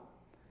God.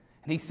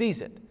 And he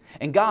sees it.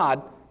 And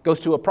God goes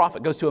to a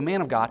prophet, goes to a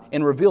man of God,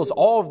 and reveals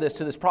all of this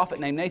to this prophet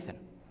named Nathan,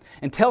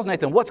 and tells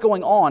Nathan what's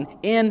going on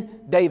in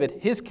David,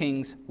 his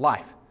king's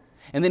life.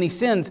 And then he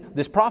sends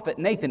this prophet,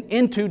 Nathan,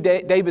 into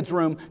David's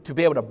room to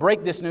be able to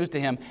break this news to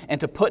him and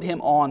to put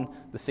him on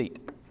the seat,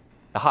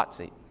 the hot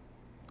seat.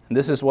 And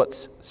this is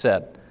what's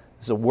said.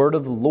 This is a word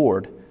of the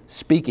Lord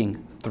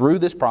speaking through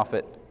this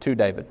prophet to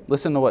David.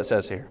 Listen to what it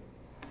says here.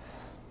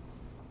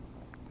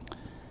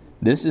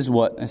 This is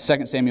what,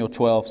 2 Samuel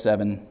 12,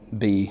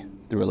 7b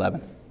through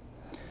 11.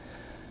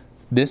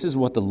 This is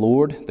what the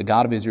Lord, the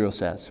God of Israel,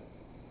 says.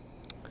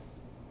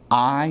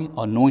 I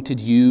anointed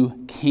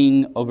you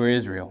king over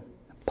Israel.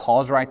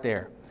 Pause right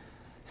there.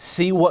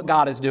 See what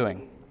God is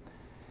doing.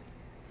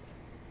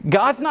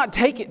 God's not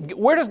taking...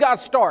 Where does God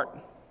start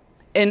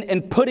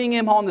in putting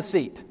him on the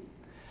seat?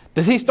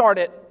 Does he start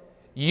at,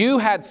 you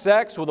had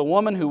sex with a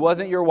woman who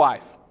wasn't your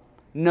wife?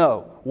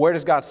 No. Where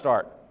does God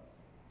start?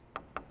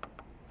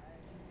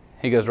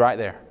 He goes right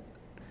there.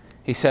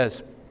 He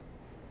says,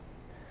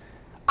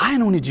 I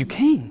anointed you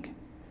king.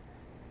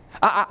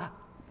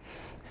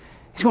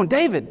 He's going,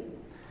 David,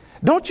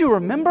 don't you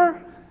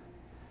remember?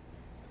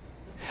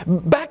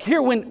 Back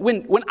here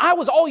when I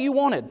was all you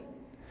wanted.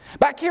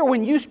 Back here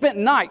when you spent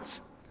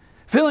nights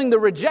feeling the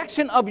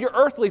rejection of your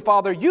earthly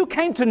father, you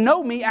came to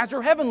know me as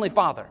your heavenly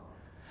Father.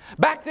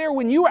 Back there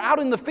when you were out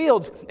in the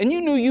fields and you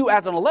knew you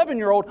as an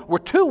 11-year-old were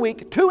too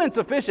weak, too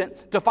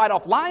insufficient to fight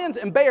off lions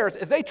and bears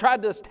as they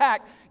tried to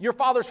attack your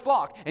father's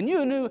flock. And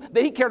you knew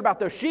that he cared about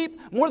those sheep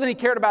more than he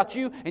cared about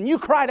you. And you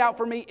cried out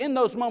for me in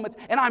those moments.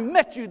 And I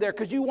met you there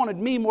because you wanted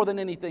me more than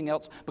anything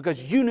else,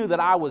 because you knew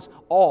that I was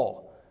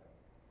all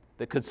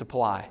that could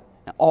supply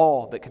and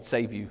all that could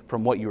save you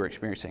from what you were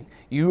experiencing.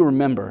 You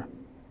remember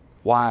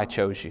why I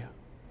chose you.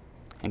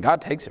 And God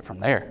takes it from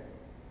there.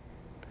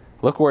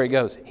 Look where he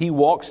goes. He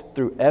walks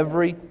through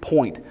every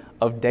point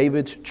of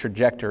David's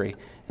trajectory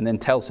and then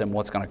tells him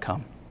what's going to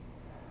come.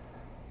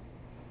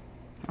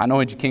 I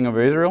anointed you king over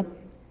Israel.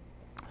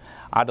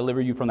 I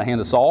delivered you from the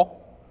hand of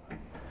Saul.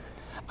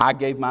 I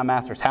gave my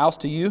master's house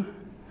to you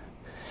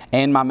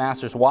and my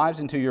master's wives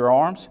into your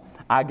arms.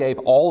 I gave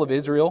all of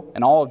Israel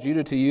and all of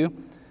Judah to you.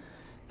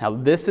 Now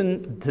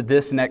listen to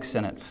this next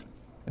sentence.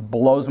 It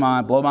blew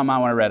my mind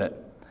when I read it.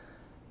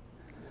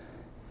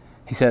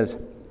 He says,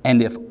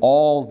 and if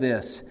all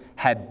this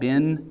had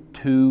been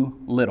too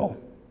little,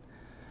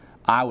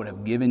 I would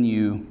have given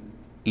you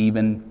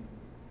even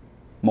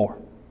more.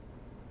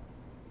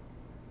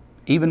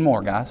 Even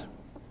more, guys.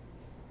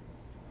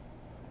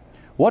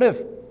 What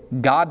if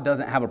God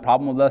doesn't have a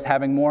problem with us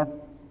having more?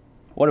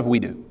 What if we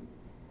do?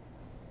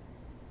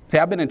 See,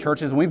 I've been in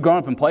churches and we've grown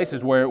up in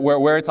places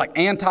where it's like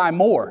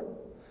anti-more.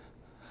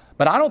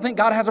 But I don't think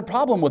God has a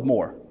problem with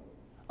more.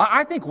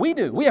 I think we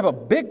do. We have a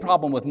big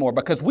problem with more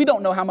because we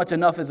don't know how much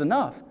enough is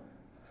enough.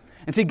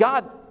 And see,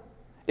 God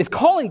is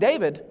calling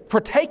David for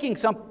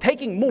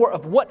taking more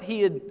of what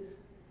he had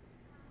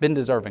been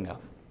deserving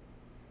of.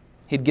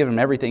 He'd given him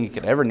everything he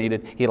could ever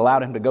needed. He'd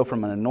allowed him to go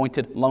from an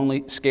anointed,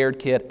 lonely, scared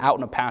kid out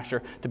in a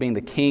pasture to being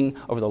the king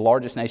over the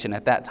largest nation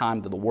at that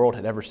time that the world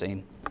had ever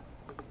seen.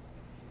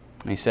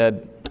 And he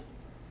said,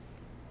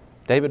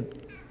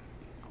 David,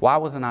 why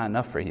wasn't I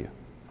enough for you?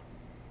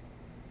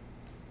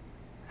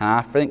 And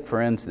I think,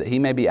 friends, that he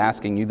may be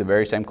asking you the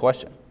very same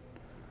question.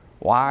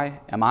 Why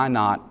am I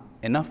not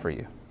enough for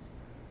you?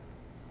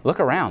 Look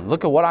around.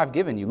 Look at what I've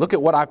given you. Look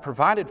at what I've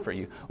provided for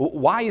you.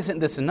 Why isn't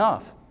this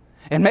enough?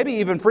 And maybe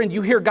even, friend,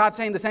 you hear God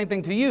saying the same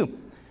thing to you.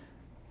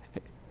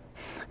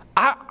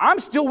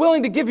 I'm still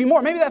willing to give you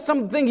more. Maybe that's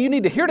something you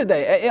need to hear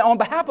today. On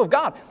behalf of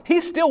God,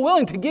 He's still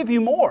willing to give you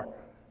more.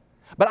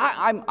 But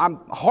I'm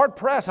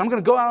hard-pressed. I'm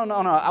going to go out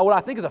on what I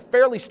think is a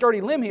fairly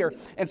sturdy limb here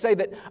and say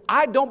that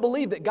I don't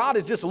believe that God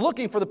is just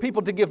looking for the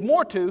people to give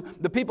more to,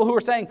 the people who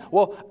are saying,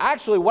 well,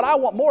 actually, what I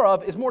want more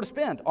of is more to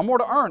spend, or more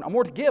to earn, or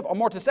more to give, or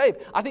more to save.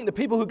 I think the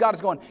people who God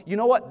is going, you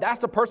know what, that's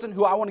the person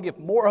who I want to give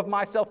more of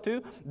myself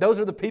to. Those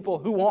are the people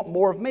who want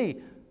more of me.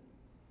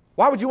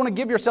 Why would you want to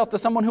give yourself to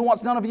someone who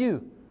wants none of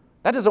you?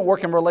 That doesn't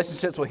work in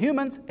relationships with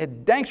humans.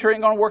 It dang sure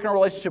ain't going to work in a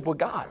relationship with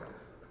God.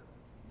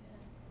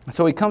 And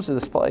so he comes to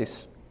this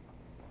place.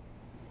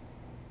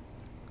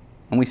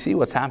 And we see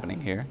what's happening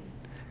here.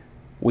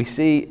 We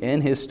see in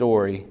his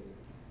story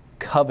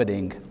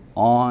coveting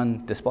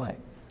on display.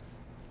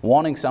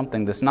 Wanting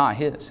something that's not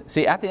his.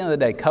 See, at the end of the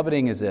day,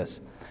 coveting is this.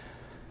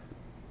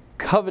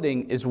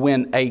 Coveting is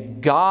when a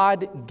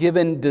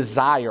God-given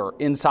desire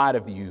inside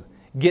of you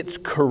gets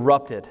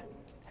corrupted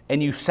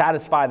and you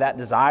satisfy that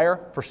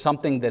desire for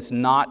something that's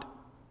not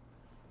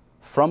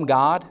from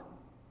God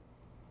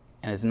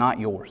and is not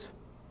yours.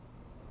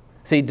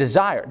 See,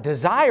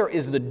 desire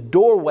is the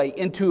doorway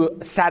into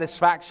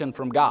satisfaction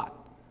from God.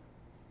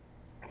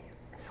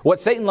 What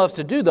Satan loves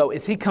to do, though,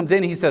 is he comes in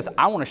and he says,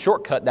 I want to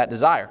shortcut that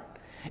desire.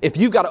 If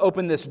you've got to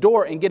open this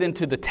door and get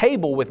into the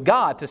table with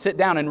God to sit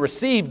down and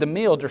receive the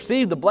meal, to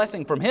receive the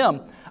blessing from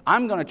Him,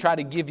 I'm going to try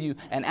to give you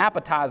an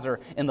appetizer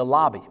in the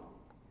lobby.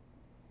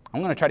 I'm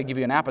going to try to give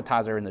you an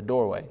appetizer in the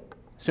doorway.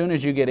 As soon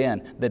as you get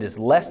in, that is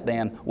less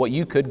than what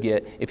you could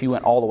get if you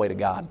went all the way to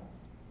God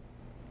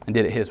and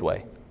did it His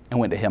way and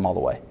went to Him all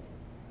the way.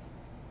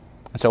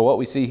 And so what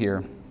we see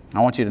here,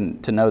 I want you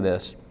to know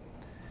this.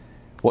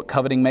 What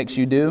coveting makes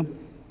you do,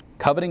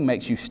 coveting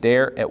makes you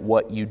stare at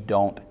what you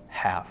don't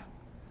have.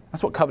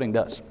 That's what coveting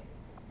does.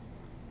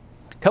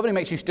 Coveting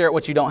makes you stare at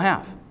what you don't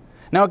have.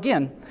 Now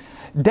again,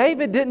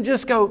 David didn't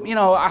just go,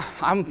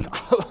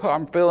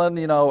 I'm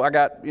feeling, I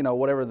got,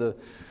 whatever the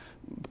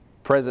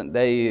present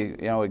day,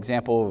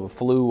 example of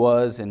flu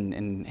was,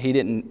 and he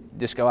didn't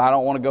just go, I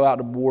don't want to go out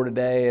to war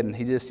today, and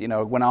he just,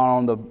 went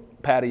on the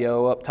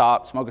patio up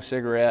top, smoke a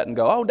cigarette, and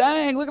go, oh,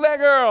 dang, look at that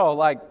girl.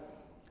 Like,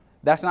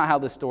 that's not how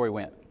this story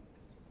went.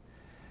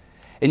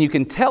 And you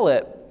can tell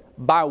it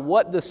by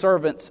what the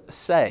servants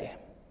say.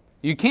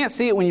 You can't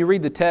see it when you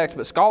read the text,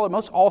 but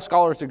all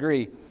scholars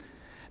agree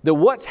that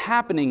what's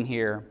happening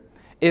here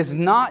is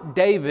not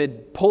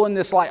David pulling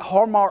this like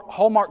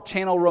Hallmark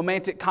Channel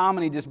romantic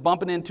comedy, just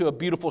bumping into a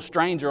beautiful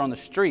stranger on the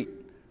street.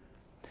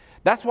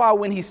 That's why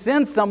when he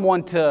sends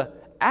someone to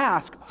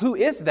ask, who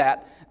is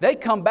that? They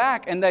come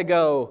back and they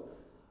go,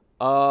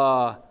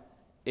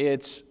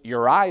 it's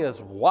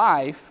Uriah's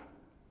wife.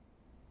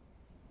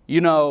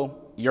 You know,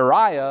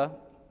 Uriah,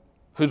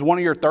 who's one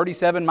of your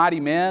 37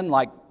 mighty men,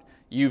 like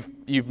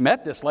you've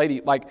met this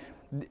lady. Like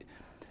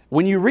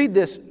when you read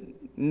this,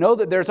 know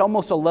that there's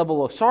almost a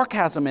level of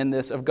sarcasm in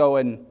this of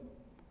going,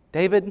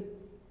 David,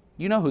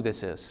 you know who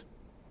this is.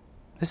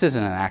 This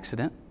isn't an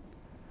accident.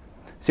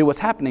 See, what's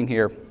happening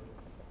here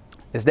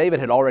is David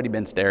had already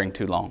been staring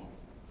too long.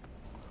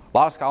 A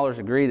lot of scholars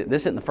agree that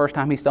this isn't the first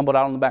time he stumbled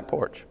out on the back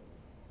porch.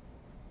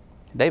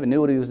 David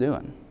knew what he was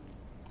doing.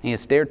 He had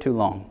stared too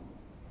long.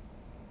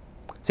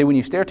 See, when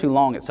you stare too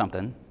long at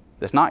something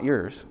that's not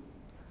yours,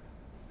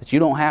 that you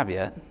don't have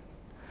yet,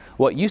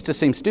 what used to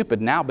seem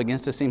stupid now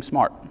begins to seem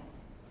smart.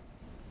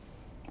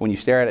 When you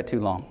stare at it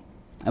too long.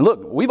 And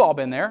look, we've all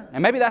been there.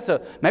 And maybe that's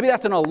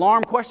an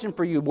alarm question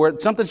for you where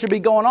something should be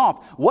going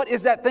off. What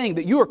is that thing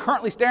that you are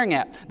currently staring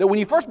at? That when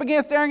you first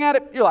began staring at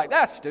it, you're like,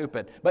 that's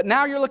stupid. But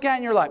now you're looking at it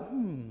and you're like,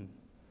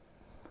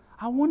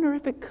 I wonder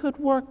if it could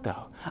work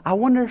though. I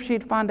wonder if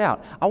she'd find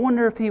out. I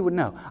wonder if he would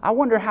know. I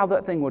wonder how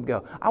that thing would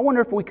go. I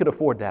wonder if we could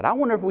afford that. I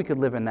wonder if we could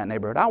live in that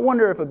neighborhood. I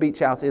wonder if a beach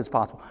house is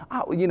possible.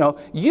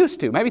 Used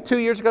to, maybe 2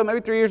 years ago, maybe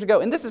 3 years ago.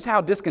 And this is how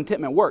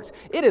discontentment works.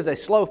 It is a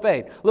slow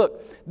fade.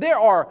 Look, there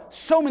are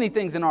so many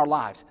things in our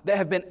lives that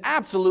have been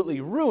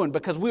absolutely ruined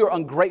because we are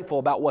ungrateful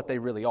about what they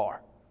really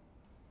are.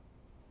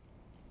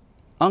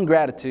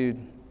 Ungratitude,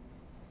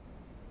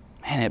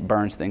 man, it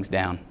burns things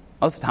down.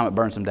 Most of the time it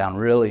burns them down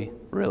really,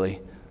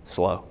 really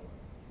slow.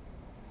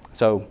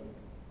 So,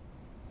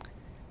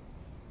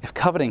 if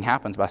coveting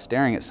happens by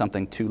staring at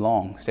something too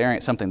long, staring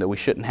at something that we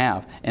shouldn't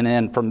have, and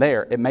then from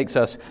there it makes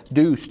us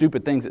do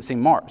stupid things that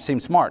seem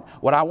smart,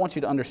 what I want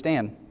you to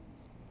understand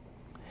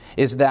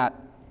is that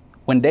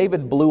when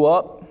David blew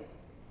up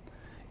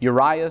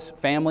Uriah's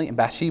family and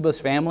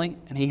Bathsheba's family,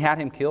 and he had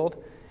him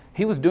killed,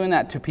 he was doing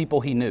that to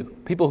people he knew,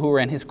 people who were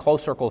in his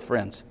close circle of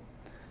friends.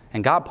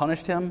 And God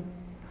punished him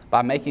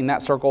by making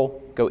that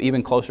circle go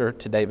even closer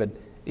to David,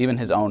 even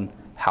his own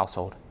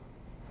household.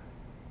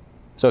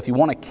 So if you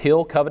want to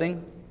kill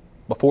coveting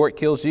before it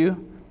kills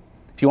you,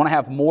 if you want to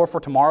have more for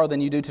tomorrow than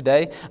you do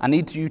today, I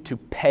need you to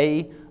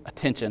pay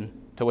attention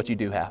to what you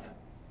do have.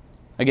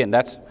 Again,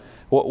 that's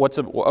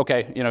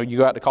okay. You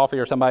go out to coffee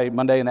or somebody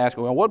Monday and they ask,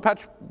 well, what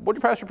did your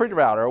pastor preach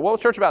about, or what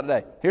was church about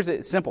today?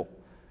 It's simple.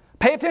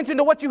 Pay attention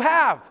to what you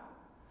have.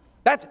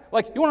 That's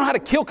like, you want to know how to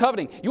kill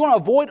coveting. You want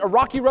to avoid a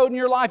rocky road in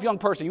your life, young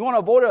person. You want to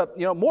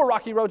avoid more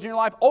rocky roads in your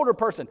life, older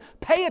person.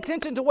 Pay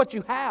attention to what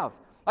you have.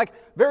 Like,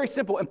 very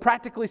simple and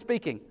practically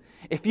speaking.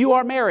 If you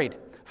are married,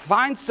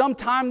 find some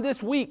time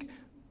this week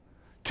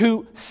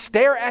to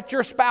stare at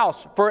your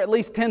spouse for at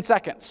least 10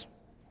 seconds.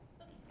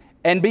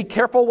 And be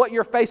careful what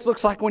your face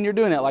looks like when you're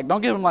doing it. Like,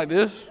 don't give them like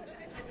this.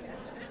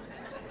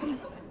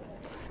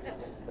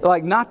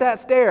 Like, not that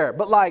stare,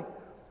 but like,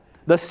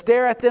 the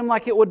stare at them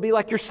like it would be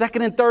like your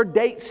second and third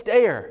date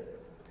stare.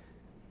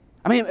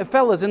 I mean,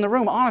 fellas in the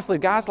room, honestly,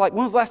 guys, like,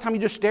 when was the last time you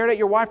just stared at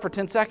your wife for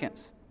 10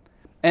 seconds?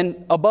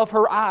 And above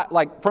her eye,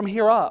 like from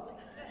here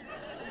up?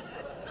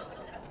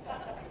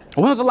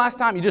 When was the last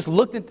time you just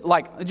looked at,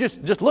 like,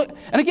 just look?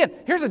 And again,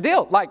 here's the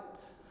deal. Like,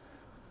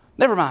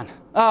 never mind.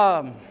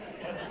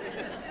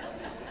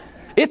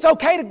 It's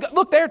okay to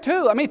look there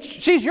too. I mean,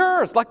 she's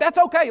yours. Like, that's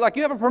okay. Like,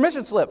 you have a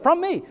permission slip from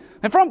me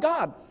and from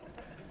God.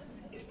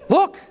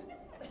 Look.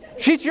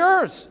 She's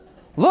yours.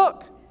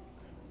 Look.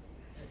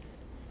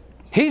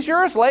 He's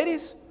yours,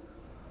 ladies.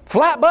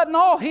 Flat button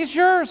all. He's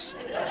yours.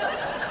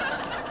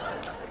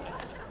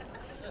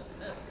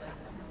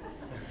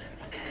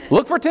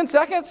 Look for 10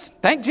 seconds.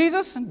 Thank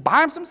Jesus and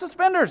buy him some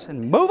suspenders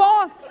and move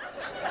on.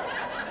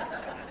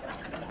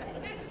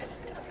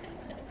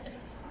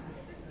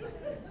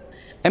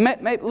 And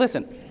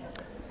listen,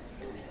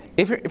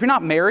 if you're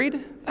not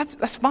married,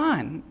 that's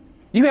fine.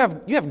 You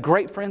have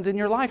great friends in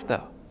your life,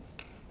 though.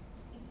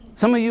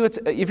 Some of you,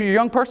 if you're a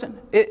young person,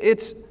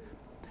 it's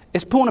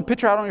pulling a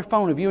picture out on your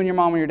phone of you and your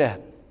mom or your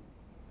dad.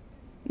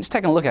 Just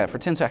taking a look at it for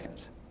 10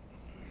 seconds.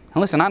 And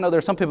listen, I know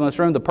there's some people in this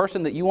room, the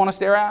person that you want to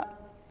stare at,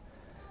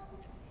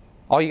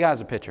 all you got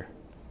is a picture.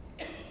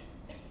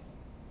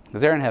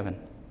 Because they're in heaven.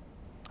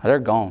 Or they're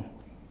gone.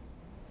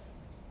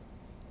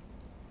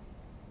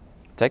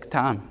 Take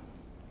time.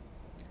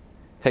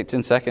 Take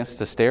 10 seconds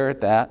to stare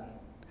at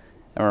that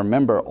and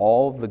remember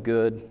all the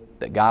good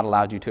that God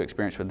allowed you to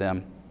experience with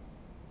them.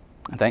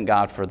 And thank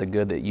God for the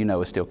good that you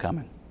know is still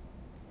coming.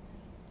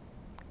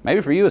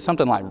 Maybe for you it's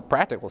something like,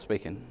 practical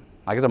speaking,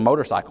 like it's a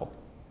motorcycle.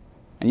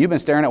 And you've been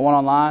staring at one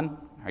online,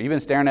 or you've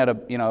been staring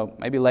at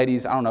maybe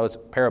ladies, I don't know, it's a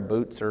pair of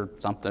boots or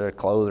something, or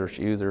clothes or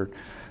shoes, or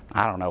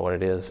I don't know what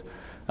it is.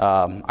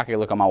 I could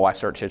look on my wife's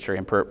search history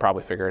and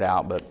probably figure it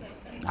out, but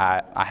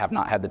I have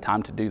not had the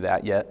time to do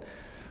that yet.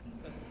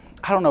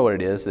 I don't know what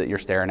it is that you're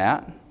staring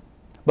at.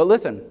 But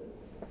listen,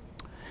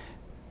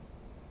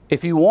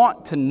 if you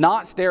want to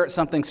not stare at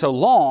something so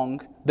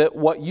long that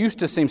what used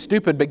to seem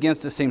stupid begins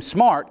to seem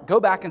smart, go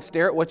back and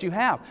stare at what you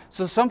have.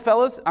 So some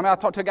fellas, I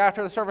talked to a guy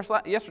after the service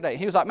yesterday.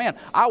 He was like, man,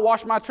 I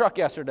washed my truck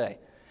yesterday.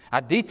 I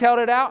detailed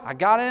it out. I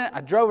got in it.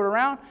 I drove it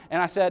around.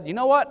 And I said, you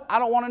know what? I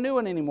don't want a new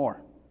one anymore.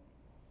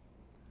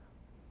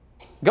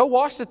 Go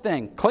wash the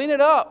thing. Clean it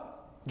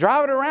up.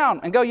 Drive it around.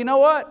 And go, you know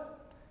what?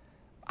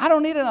 I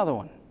don't need another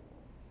one.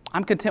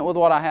 I'm content with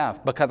what I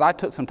have because I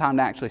took some time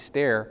to actually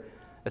stare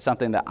at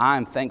something that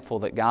I'm thankful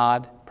that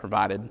God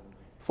provided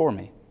for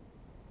me.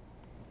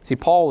 See,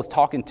 Paul was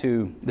talking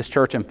to this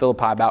church in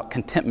Philippi about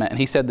contentment, and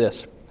he said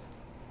this.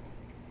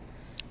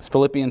 It's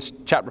Philippians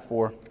chapter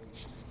 4,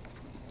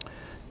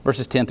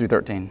 verses 10 through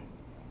 13.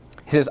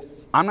 He says,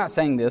 I'm not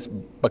saying this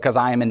because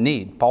I am in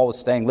need. Paul was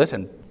saying,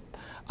 listen,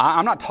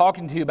 I'm not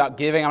talking to you about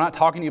giving. I'm not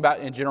talking to you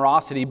about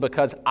generosity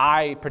because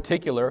I,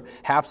 particular,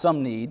 have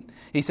some need.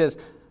 He says,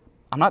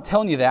 I'm not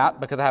telling you that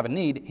because I have a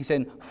need. He's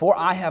saying, for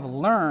I have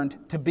learned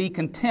to be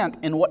content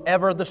in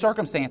whatever the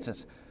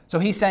circumstances. So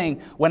he's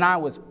saying, when I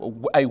was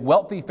a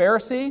wealthy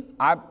Pharisee,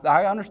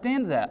 I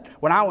understand that.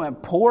 When I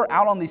went poor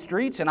out on these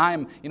streets and I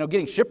am,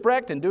 getting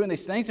shipwrecked and doing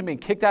these things and being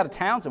kicked out of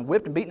towns and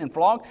whipped and beaten and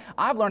flogged,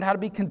 I've learned how to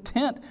be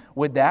content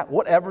with that,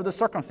 whatever the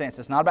circumstances.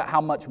 It's not about how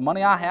much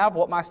money I have,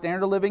 what my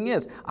standard of living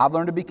is. I've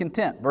learned to be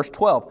content. Verse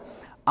 12,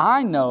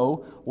 I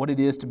know what it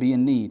is to be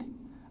in need.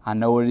 I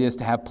know what it is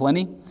to have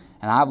plenty,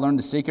 and I've learned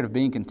the secret of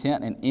being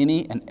content in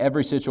any and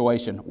every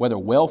situation, whether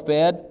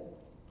well-fed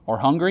or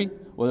hungry,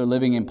 whether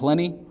living in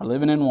plenty or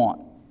living in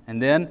want.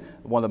 And then,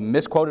 one of the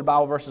misquoted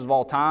Bible verses of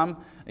all time,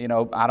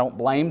 I don't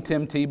blame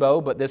Tim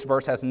Tebow, but this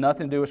verse has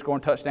nothing to do with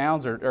scoring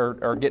touchdowns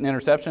or getting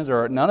interceptions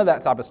or none of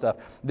that type of stuff.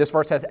 This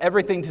verse has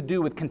everything to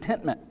do with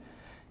contentment.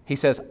 He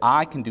says,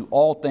 I can do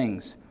all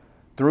things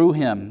through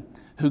Him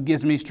who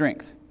gives me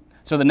strength.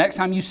 So the next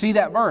time you see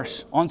that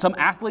verse on some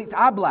athlete's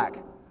eye black,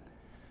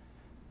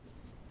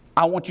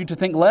 I want you to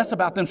think less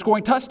about them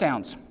scoring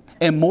touchdowns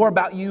and more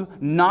about you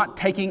not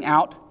taking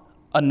out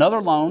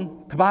another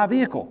loan to buy a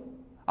vehicle.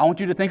 I want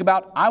you to think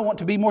about, I want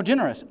to be more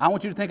generous. I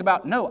want you to think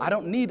about, no, I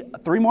don't need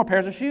 3 more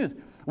pairs of shoes.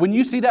 When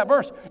you see that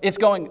verse, it's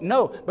going,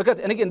 no, because,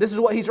 and again, this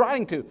is what he's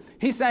writing to.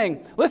 He's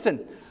saying,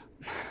 listen,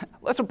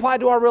 let's apply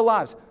to our real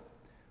lives.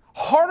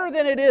 Harder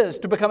than it is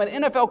to become an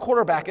NFL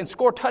quarterback and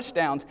score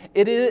touchdowns,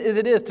 it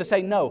is to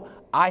say, no,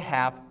 I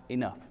have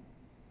enough.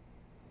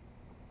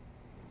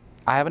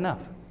 I have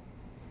enough.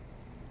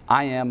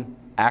 I am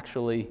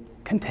actually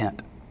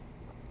content.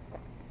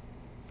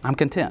 I'm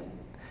content.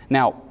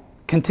 Now,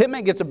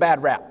 contentment gets a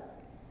bad rap.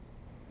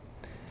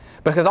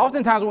 Because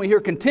oftentimes when we hear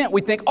content,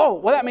 we think, oh,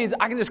 well, that means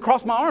I can just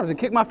cross my arms and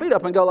kick my feet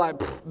up and go like,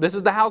 this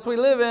is the house we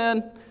live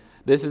in.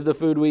 This is the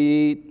food we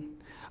eat.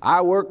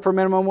 I work for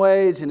minimum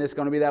wage and it's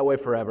going to be that way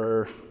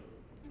forever.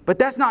 But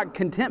that's not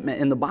contentment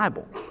in the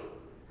Bible.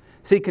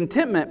 See,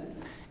 contentment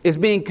is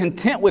being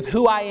content with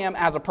who I am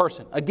as a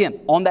person. Again,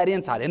 on that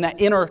inside, in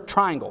that inner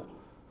triangle.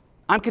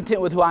 I'm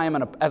content with who I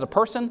am as a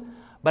person,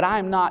 but I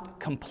am not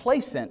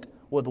complacent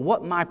with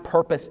what my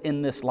purpose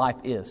in this life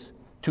is.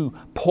 To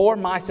pour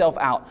myself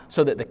out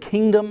so that the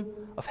kingdom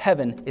of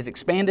heaven is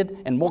expanded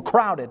and more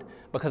crowded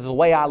because of the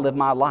way I live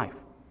my life.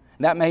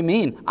 That may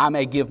mean I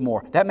may give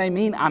more. That may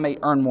mean I may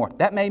earn more.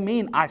 That may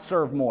mean I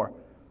serve more.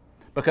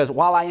 Because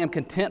while I am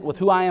content with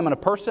who I am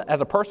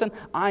as a person,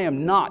 I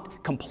am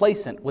not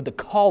complacent with the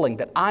calling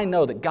that I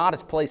know that God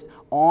has placed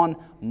on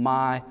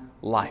my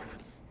life.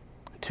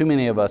 Too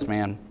many of us,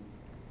 man,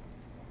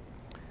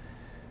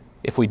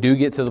 if we do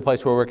get to the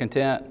place where we're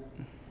content,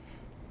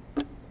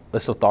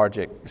 it's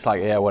lethargic. It's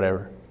like, yeah,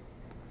 whatever.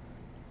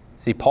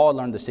 See, Paul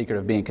learned the secret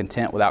of being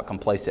content without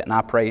complacent, and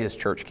I pray his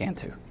church can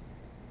too.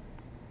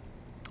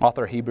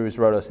 Author of Hebrews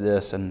wrote us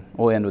this, and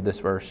we'll end with this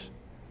verse.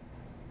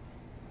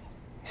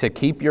 He said,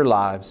 keep your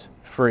lives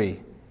free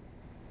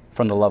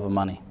from the love of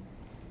money.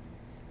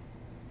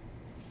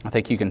 I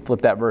think you can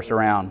flip that verse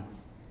around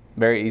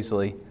very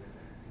easily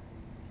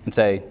and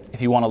say,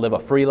 if you want to live a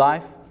free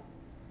life,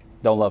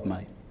 don't love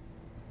money.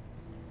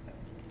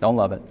 Don't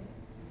love it.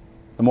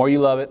 The more you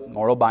love it, the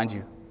more it'll bind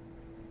you.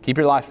 Keep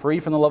your life free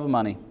from the love of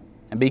money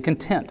and be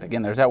content.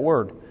 Again, there's that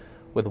word,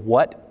 with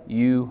what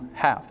you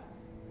have.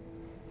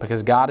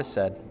 Because God has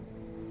said,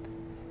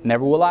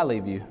 never will I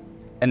leave you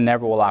and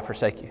never will I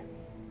forsake you.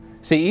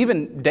 See,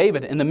 even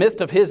David, in the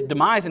midst of his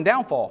demise and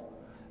downfall,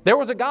 there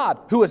was a God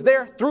who was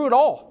there through it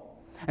all.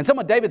 And some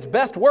of David's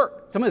best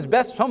work, some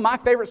of my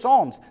favorite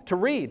Psalms to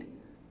read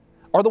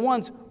are the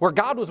ones where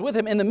God was with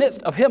him in the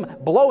midst of him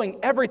blowing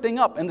everything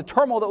up and the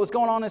turmoil that was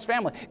going on in his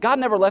family. God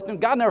never left him.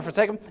 God never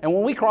forsaken him. And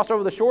when we cross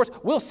over the shores,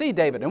 we'll see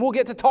David and we'll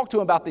get to talk to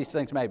him about these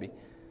things maybe.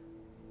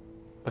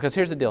 Because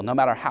here's the deal. No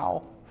matter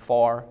how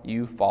far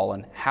you've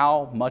fallen,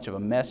 how much of a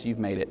mess you've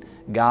made it,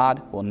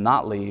 God will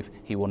not leave.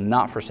 He will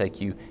not forsake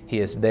you. He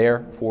is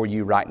there for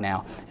you right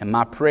now. And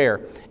my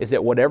prayer is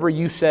that whatever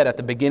you said at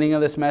the beginning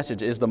of this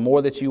message is the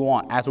more that you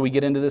want. As we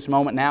get into this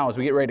moment now, as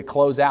we get ready to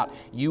close out,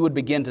 you would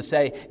begin to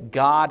say,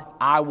 God,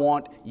 I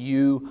want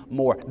you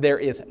more. There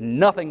is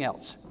nothing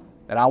else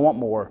that I want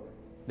more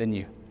than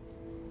you.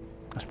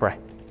 Let's pray.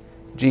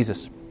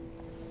 Jesus,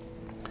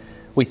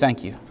 we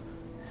thank you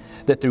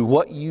that through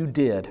what you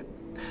did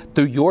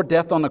through your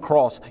death on the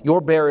cross,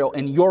 your burial,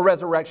 and your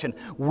resurrection,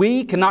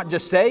 we cannot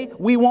just say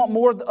we want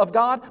more of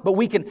God, but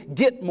we can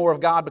get more of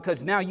God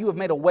because now you have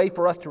made a way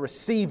for us to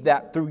receive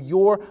that through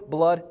your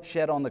blood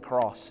shed on the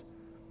cross.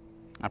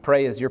 I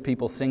pray as your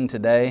people sing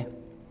today,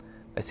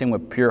 they sing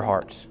with pure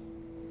hearts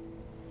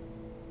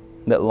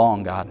that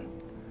long, God,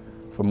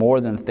 for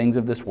more than the things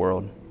of this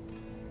world,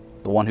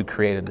 the one who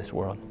created this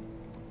world,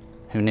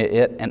 who knit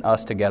it and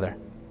us together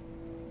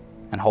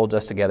and holds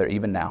us together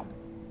even now.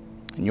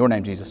 In your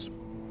name, Jesus,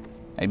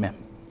 amen.